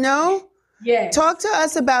 Yes, no? Yes. Talk to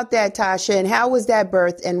us about that, Tasha, and how was that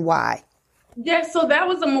birthed and why? Yes, so that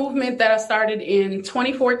was a movement that I started in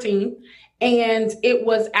 2014, and it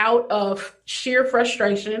was out of sheer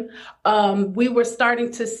frustration. We were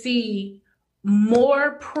starting to see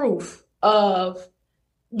more proof of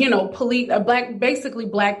police, basically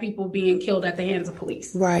black people being killed at the hands of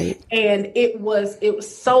police. Right. And it was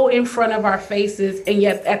so in front of our faces. And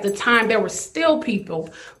yet at the time, there were still people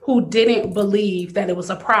who didn't believe that it was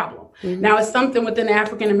a problem. Mm-hmm. Now, it's something within the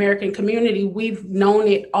African-American community. We've known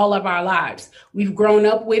it all of our lives. We've grown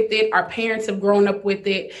up with it. Our parents have grown up with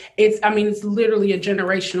it. It's literally a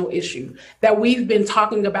generational issue that we've been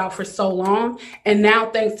talking about for so long. And now,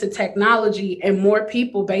 thanks to technology and more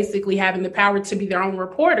people basically having the power to be their own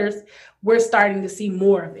reporters, we're starting to see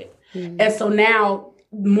more of it. Mm-hmm. And so now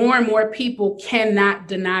more and more people cannot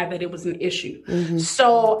deny that it was an issue. Mm-hmm.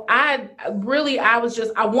 So I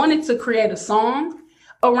wanted to create a song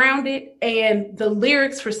around it, and the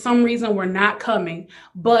lyrics for some reason were not coming,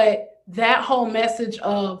 but that whole message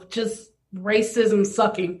of just racism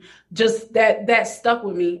sucking. Just that stuck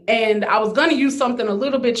with me. And I was going to use something a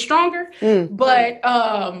little bit stronger, but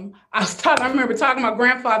I remember talking to my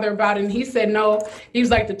grandfather about it, and he said, no, he was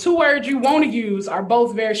like, the two words you want to use are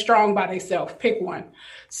both very strong by themselves. Pick one.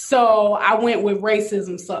 So I went with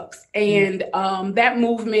racism sucks. And that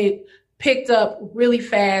movement picked up really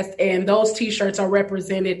fast, and those T-shirts are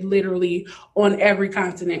represented literally on every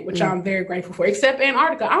continent, which I'm very grateful for, except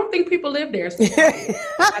Antarctica. I don't think people live there. So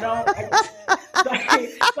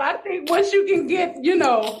I think once you can get,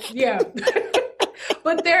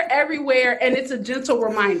 but they're everywhere, and it's a gentle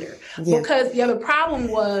reminder. Because the other problem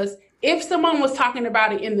was, if someone was talking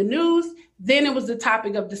about it in the news, then it was the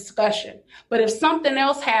topic of discussion. But if something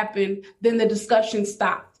else happened, then the discussion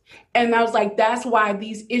stopped. And I was like, that's why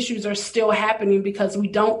these issues are still happening, because we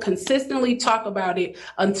don't consistently talk about it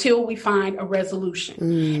until we find a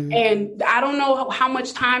resolution. And I don't know how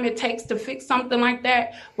much time it takes to fix something like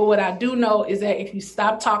that. But what I do know is that if you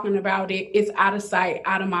stop talking about it, it's out of sight,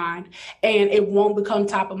 out of mind, and it won't become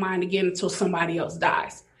top of mind again until somebody else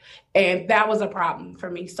dies. And that was a problem for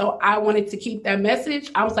me. So I wanted to keep that message.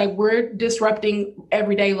 I was like, we're disrupting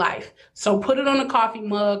everyday life. So put it on a coffee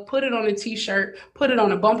mug, put it on a T-shirt, put it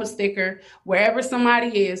on a bumper sticker, wherever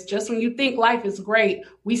somebody is. Just when you think life is great,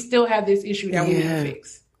 we still have this issue that we need to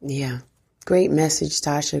fix. Yeah. Great message,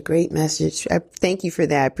 Tasha. Great message. Thank you for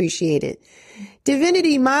that. I appreciate it.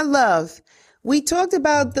 Divinity, my love. We talked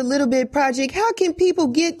about the Little Bit Project. How can people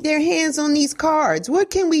get their hands on these cards?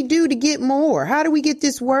 What can we do to get more? How do we get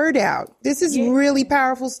this word out? This is really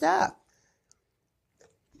powerful stuff.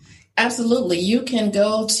 Absolutely. You can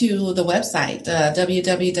go to the website,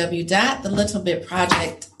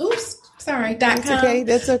 www.thelittlebitproject.com.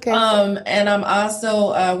 That's okay. And I'm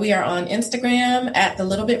also, we are on Instagram at The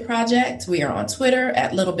Little Bit Project. We are on Twitter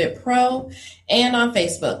at Little Bit Pro, and on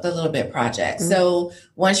Facebook, The Little Bit Project. So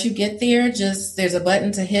once you get there, there's a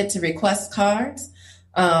button to hit to request cards.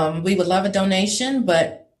 We would love a donation,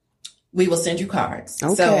 but we will send you cards.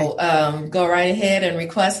 Okay. So go right ahead and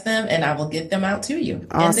request them, and I will get them out to you.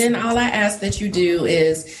 Awesome. And then all I ask that you do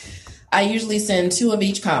is, I usually send 2 of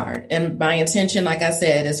each card. And my intention, like I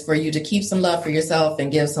said, is for you to keep some love for yourself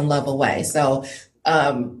and give some love away. So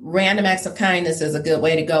random acts of kindness is a good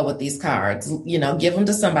way to go with these cards. Give them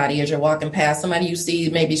to somebody as you're walking past, somebody you see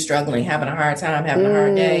maybe struggling, having a hard time, having a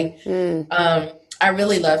hard day. I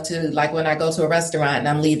really love to, like when I go to a restaurant and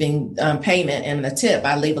I'm leaving payment and the tip,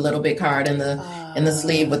 I leave a little bit card in the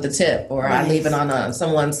sleeve with the tip, or I leave it on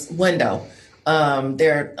someone's window.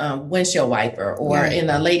 Their windshield wiper, or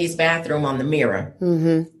in a lady's bathroom on the mirror.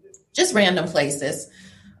 Just random places.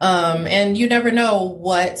 And you never know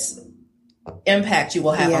what impact you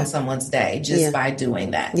will have on someone's day just by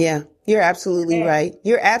doing that. Yeah, you're absolutely right.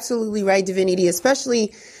 You're absolutely right, Divinity,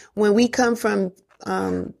 especially when we come from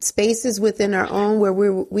spaces within our own where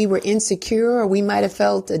we were insecure, or we might have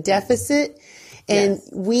felt a deficit. And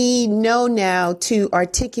we know now to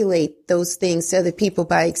articulate those things to other people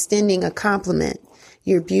by extending a compliment.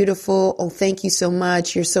 You're beautiful. Oh, thank you so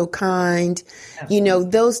much. You're so kind. Absolutely.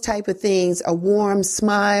 Those type of things, a warm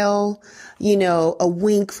smile, a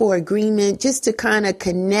wink for agreement, just to kind of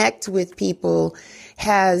connect with people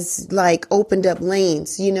has opened up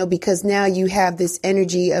lanes, because now you have this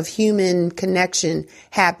energy of human connection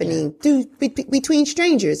happening between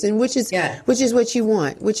strangers, and which is what you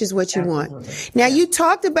want, Now, you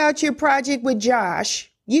talked about your project with Josh.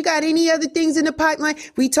 You got any other things in the pipeline?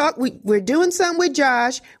 We're doing something with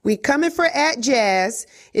Josh. We're coming for At Jazz.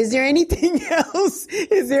 Is there anything else?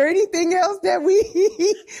 That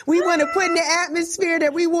we want to put in the atmosphere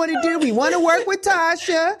that we want to do? We want to work with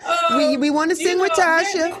Tasha. We want to sing with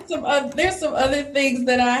Tasha. There's some other things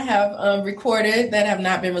that I have recorded that have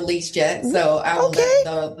not been released yet. So I will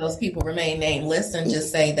let those people remain nameless and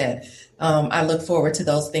just say that I look forward to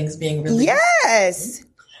those things being released. Yes.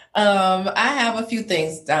 I have a few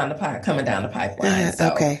things coming down the pipeline.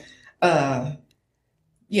 So,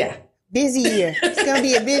 busy year. It's going to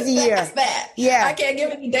be a busy year. That's that. Yeah. I can't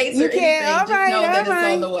give any dates or anything. All right, just know that it's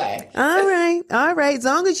on the way. All right. As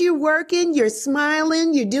long as you're working, you're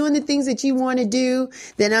smiling, you're doing the things that you want to do,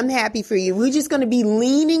 then I'm happy for you. We're just going to be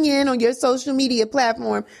leaning in on your social media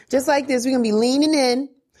platform. Just like this, we're going to be leaning in.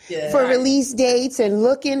 For release dates and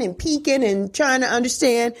looking and peeking and trying to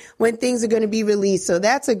understand when things are going to be released. So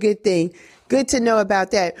that's a good thing. Good to know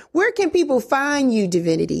about that. Where can people find you,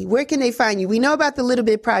 Divinity? Where can they find you? We know about the Little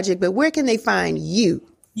Bit Project, but where can they find you?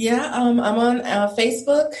 Yeah, I'm on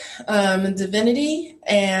Facebook, Divinity,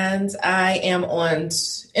 and I am on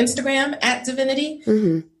Instagram at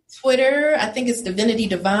Divinity. Twitter, I think it's Divinity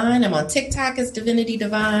Divine. I'm on TikTok as Divinity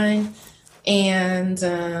Divine. And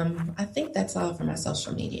I think that's all for my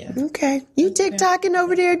social media. Okay. You TikToking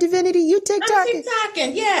over there, Divinity? You TikToking? I'm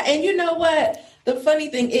TikToking, yeah. And you know what? The funny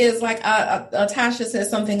thing is, like, Tasha said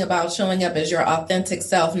something about showing up as your authentic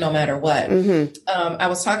self no matter what. I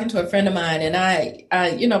was talking to a friend of mine, and I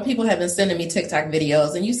people have been sending me TikTok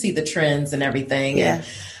videos, and you see the trends and everything. Yeah. And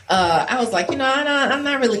I was like, I'm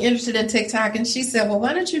not really interested in TikTok. And she said, well,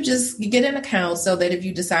 why don't you just get an account so that if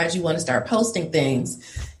you decide you want to start posting things,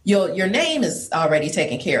 your name is already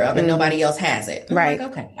taken care of and nobody else has it. I'm right. like,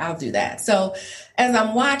 okay, I'll do that. So as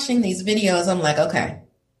I'm watching these videos, I'm like, okay,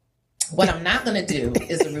 what I'm not going to do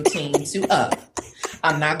is a routine to up.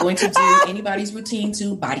 I'm not going to do anybody's routine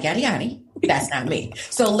to body, yaddy, yaddy. That's not me.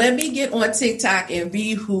 So let me get on TikTok and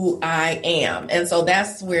be who I am. And so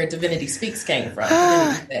that's where Divinity Speaks came from.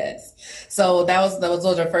 Divinity Says. So those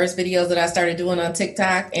are the first videos that I started doing on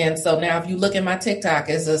TikTok. And so now if you look at my TikTok,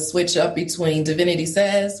 it's a switch up between Divinity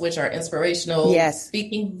Says, which are inspirational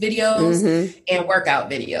speaking videos, and workout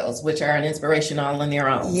videos, which are an inspiration all on their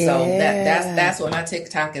own. Yeah. So that's what my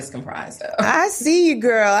TikTok is comprised of. I see you,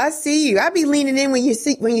 girl. I see you. I be leaning in when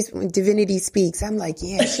Divinity Speaks. I'm like,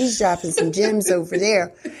 yeah, she's dropping some gems over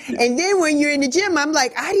there. And then when you're in the gym, I'm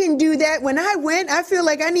like, I didn't do that. When I went, I feel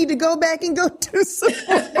like I need to go back and go do some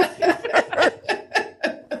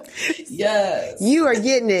Yes. You are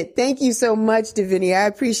getting it. Thank you so much, Divinity. I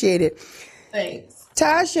appreciate it. Thanks.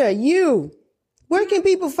 Tasha, where can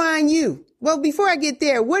people find you? Well, before I get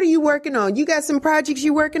there, what are you working on? You got some projects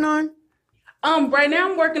you're working on? Right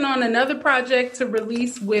now I'm working on another project to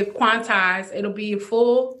release with Quantize. It'll be a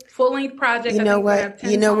full-length project. You know what?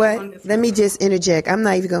 Let me just interject. I'm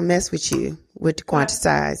not even going to mess with you with the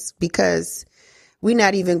Quantize because we're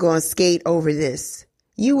not even going to skate over this.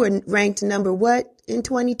 You were ranked number what in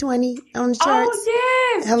 2020 on the charts? Oh,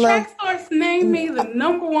 yes. Hello? Tracksource named me the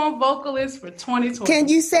 #1 vocalist for 2020. Can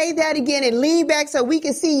you say that again and lean back so we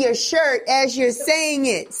can see your shirt as you're saying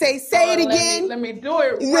it? Say it again. Let me do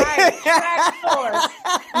it right. Tracksource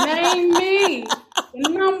named me the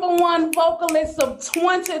 #1 vocalist of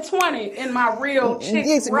 2020 in my Real Chick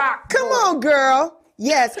Rock. Come on, girl.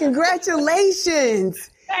 Yes,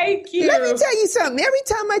 congratulations. Thank you. Let me tell you something. Every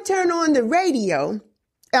time I turn on the radio,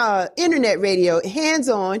 internet radio, hands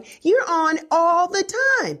on, you're on all the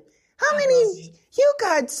time. How many, you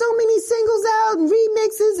got so many singles out and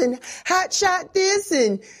remixes and hot shot this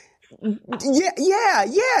and yeah.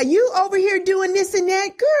 You over here doing this and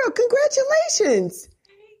that. Girl, congratulations.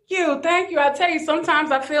 Thank you. I tell you,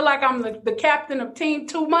 sometimes I feel like I'm the captain of team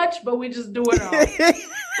too much, but we just do it all.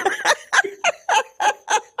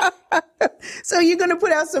 So you're going to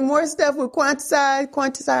put out some more stuff with Quantize?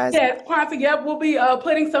 Yes, Quantize. We'll be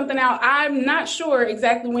putting something out. I'm not sure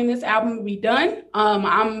exactly when this album will be done.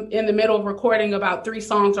 I'm in the middle of recording about 3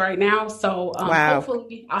 songs right now. So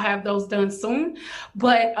hopefully I'll have those done soon.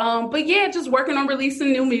 But yeah, just working on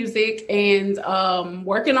releasing new music and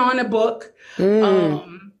working on a book.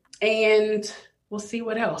 And we'll see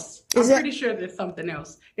what else. I'm pretty sure there's something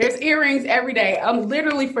else. There's earrings every day. I'm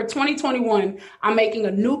literally, for 2021, I'm making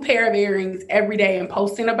a new pair of earrings every day and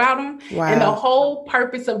posting about them. Wow. And the whole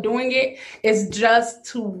purpose of doing it is just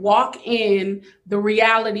to walk in the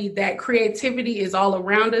reality that creativity is all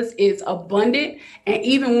around us, is abundant. And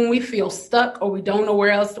even when we feel stuck or we don't know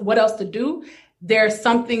what else to do, there's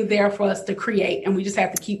something there for us to create, and we just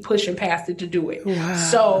have to keep pushing past it to do it. Wow.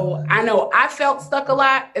 So I know I felt stuck a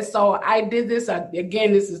lot, and so I did this.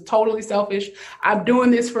 Again, this is totally selfish. I'm doing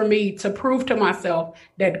this for me to prove to myself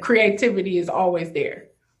that creativity is always there.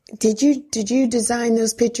 Did you design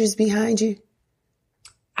those pictures behind you?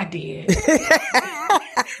 I did.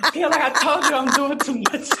 I feel like I told you I'm doing too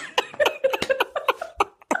much.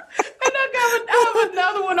 And I have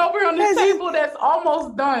another one over on the table that's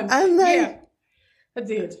almost done. I'm like, yeah. I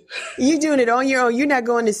did. You doing it on your own? You're not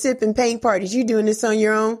going to sip and paint parties. You doing this on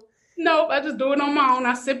your own? Nope, I just do it on my own.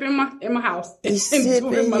 I sip in my house. You sip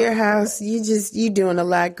in your house. You doing a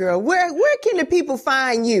lot, girl. Where can the people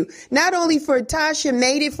find you? Not only for Tasha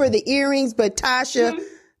Made It for the earrings, but Tasha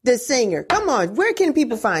the singer. Come on, where can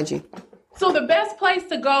people find you? So the best place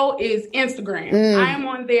to go is Instagram. I am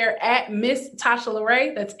on there at Miss Tasha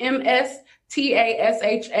Larae. That's MSTASHALARAE.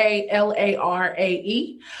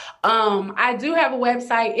 I do have a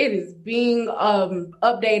website. It is being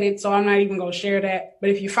updated, so I'm not even going to share that. But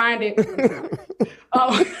if you find it,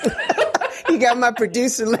 you got my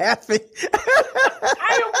producer laughing.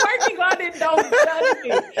 I am working on it. Don't judge me.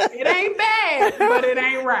 It ain't bad, but it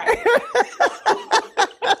ain't right.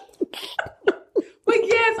 But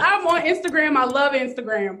yes, I'm on Instagram. I love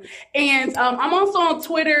Instagram. And I'm also on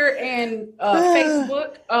Twitter and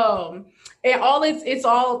Facebook. And it's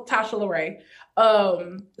all Tasha Larae.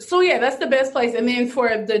 So yeah, that's the best place. And then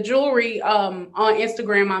for the jewelry, on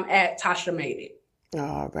Instagram, I'm at Tasha Made It.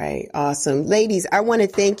 All right. Awesome. Ladies, I want to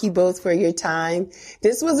thank you both for your time.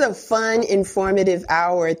 This was a fun, informative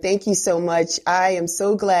hour. Thank you so much. I am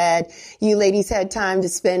so glad you ladies had time to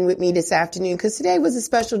spend with me this afternoon, because today was a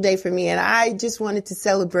special day for me, and I just wanted to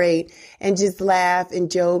celebrate and just laugh and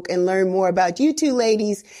joke and learn more about you two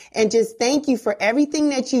ladies, and just thank you for everything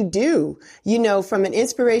that you do. You know, from an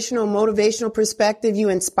inspirational, motivational perspective, you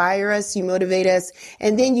inspire us, you motivate us,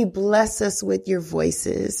 and then you bless us with your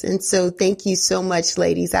voices. And so thank you so much,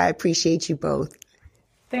 ladies. I appreciate you both.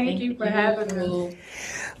 Thank you for having me.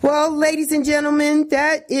 Well, ladies and gentlemen,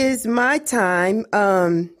 that is my time.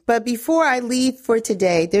 But before I leave for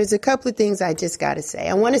today, there's a couple of things I just got to say.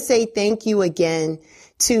 I want to say thank you again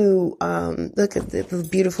to, look at the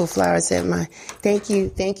beautiful flowers that thank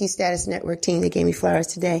you, Status Network team that gave me flowers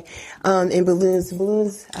today, and balloons,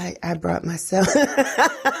 I brought myself,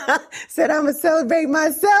 said I'm going to celebrate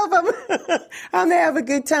myself. I'm going to have a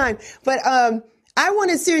good time. But, I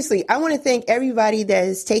want to thank everybody that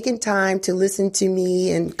has taken time to listen to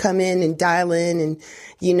me and come in and dial in and,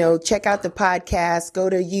 you know, check out the podcast, go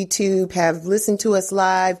to YouTube, have listened to us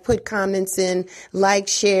live, put comments in, like,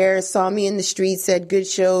 share, saw me in the street, said good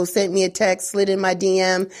show, sent me a text, slid in my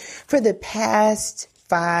DM for the past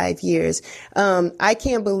 5 years. I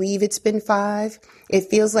can't believe it's been 5. It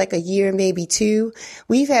feels like a year, maybe 2.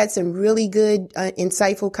 We've had some really good,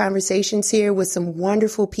 insightful conversations here with some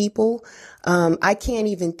wonderful people. I can't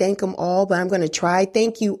even thank them all, but I'm going to try.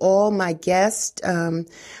 Thank you all, my guests,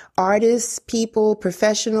 artists, people,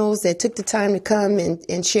 professionals that took the time to come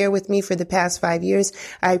and share with me for the past 5 years.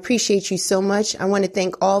 I appreciate you so much. I want to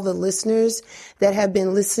thank all the listeners that have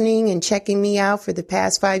been listening and checking me out for the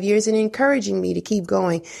past 5 years and encouraging me to keep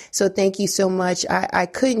going. So thank you so much. I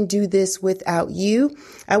couldn't do this without you.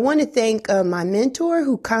 I want to thank my mentor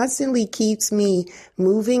who constantly keeps me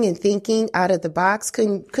moving and thinking out of the box.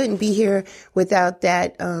 Couldn't be here without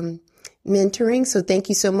that mentoring. So thank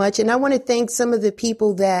you so much. And I want to thank some of the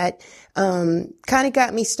people that kind of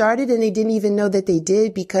got me started, and they didn't even know that they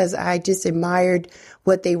did, because I just admired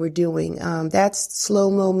what they were doing. That's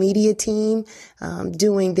Slow Mo Media team,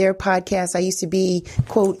 doing their podcast. I used to be,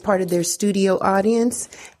 quote, part of their studio audience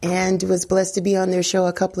and was blessed to be on their show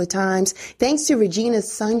a couple of times. Thanks to Regina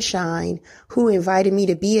Sunshine, who invited me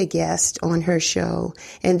to be a guest on her show.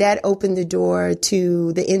 And that opened the door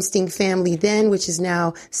to the Instinct family then, which is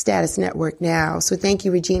now Status Network now. So thank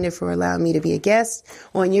you, Regina, for allowing me to be a guest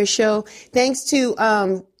on your show. Thanks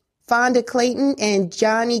to, Fonda Clayton and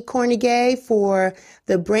Johnny Cornegay for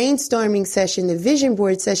the brainstorming session, the vision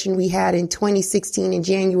board session we had in 2016 in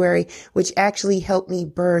January, which actually helped me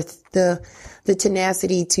birth the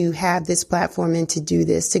tenacity to have this platform and to do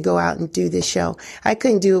this, to go out and do this show. I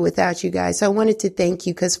couldn't do it without you guys. So I wanted to thank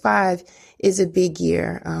you, because 5 is a big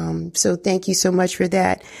year. So thank you so much for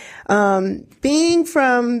that. Being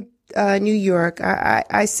from New York,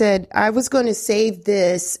 I said I was going to save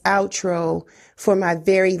this outro for my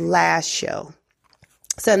very last show.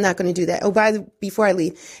 So I'm not going to do that. Oh, before I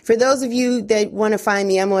leave, for those of you that want to find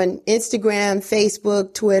me, I'm on Instagram,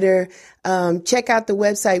 Facebook, Twitter. Check out the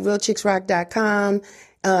website, realchicksrock.com.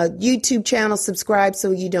 YouTube channel, subscribe so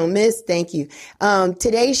you don't miss. Thank you.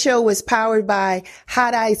 Today's show was powered by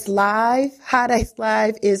Hot Ice Live. Hot Ice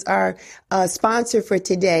Live is our sponsor for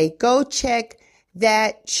today. Go check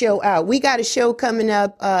that show out. We got a show coming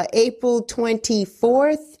up April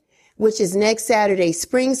 24th. Which is next Saturday,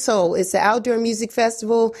 Spring Soul. It's the outdoor music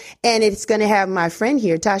festival, and it's going to have my friend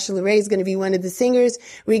here, Tasha LaRae, is going to be one of the singers.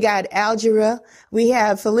 We got Algira. We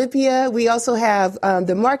have Philippia. We also have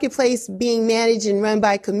the marketplace being managed and run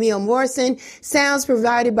by Camille Morrison. Sounds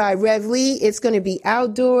provided by Rev Lee. It's going to be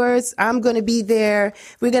outdoors. I'm going to be there.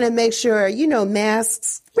 We're going to make sure,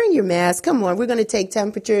 masks. Bring your mask. Come on. We're going to take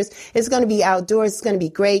temperatures. It's going to be outdoors. It's going to be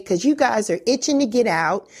great because you guys are itching to get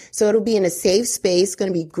out. So it'll be in a safe space. It's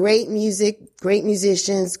going to be great music, great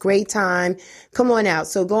musicians, great time. Come on out.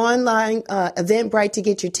 So go online, Eventbrite to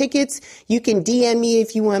get your tickets. You can DM me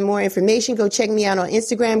if you want more information. Go check me out on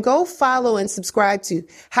Instagram. Go follow and subscribe to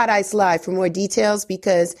Hot Ice Live for more details,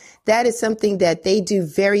 because that is something that they do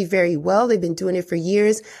very, very well. They've been doing it for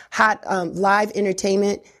years. Hot live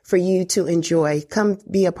entertainment for you to enjoy. Come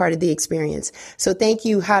be a part of the experience. So thank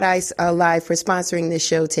you, Hot Ice Live, for sponsoring this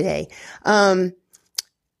show today.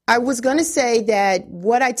 I was going to say that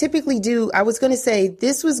what I typically do, I was going to say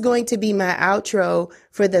this was going to be my outro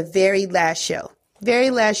for the very last show. Very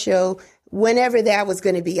last show whenever that was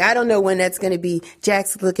going to be. I don't know when that's going to be.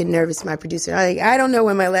 Jack's looking nervous, my producer. I don't know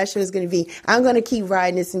when my last show is going to be. I'm going to keep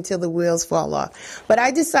riding this until the wheels fall off. But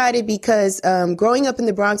I decided because growing up in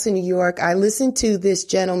the Bronx in New York, I listened to this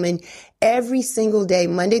gentleman every single day,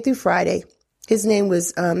 Monday through Friday. His name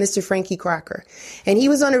was Mr. Frankie Crocker. And he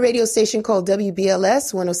was on a radio station called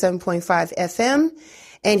WBLS 107.5 FM.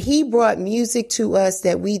 And he brought music to us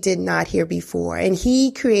that we did not hear before. And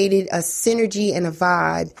he created a synergy and a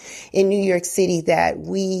vibe in New York City that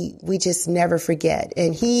we just never forget.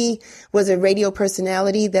 And he was a radio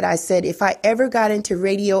personality that I said, if I ever got into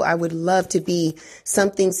radio, I would love to be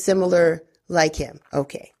something similar like him.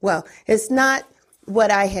 Okay. Well, it's not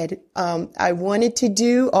what I had, I wanted to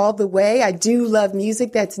do all the way. I do love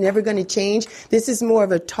music. That's never going to change. This is more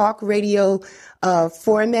of a talk radio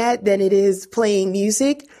format than it is playing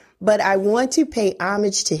music, but I want to pay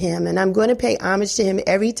homage to him, and I'm going to pay homage to him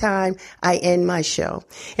every time I end my show.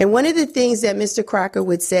 And one of the things that Mr. Crocker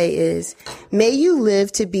would say is, may you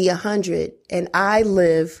live to be 100, and I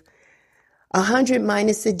live 100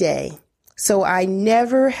 minus a day, so I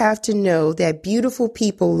never have to know that beautiful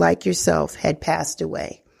people like yourself had passed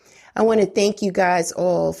away. I want to thank you guys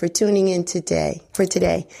all for tuning in today.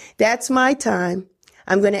 That's my time.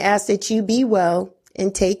 I'm going to ask that you be well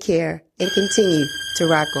and take care and continue to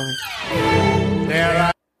rock on.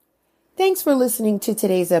 Thanks for listening to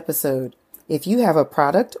today's episode. If you have a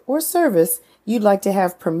product or service you'd like to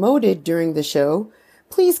have promoted during the show,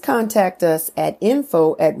 please contact us at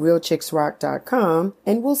info@realchicksrock.com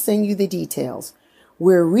and we'll send you the details.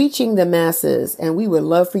 We're reaching the masses and we would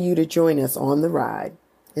love for you to join us on the ride.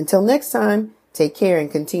 Until next time, take care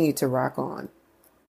and continue to rock on.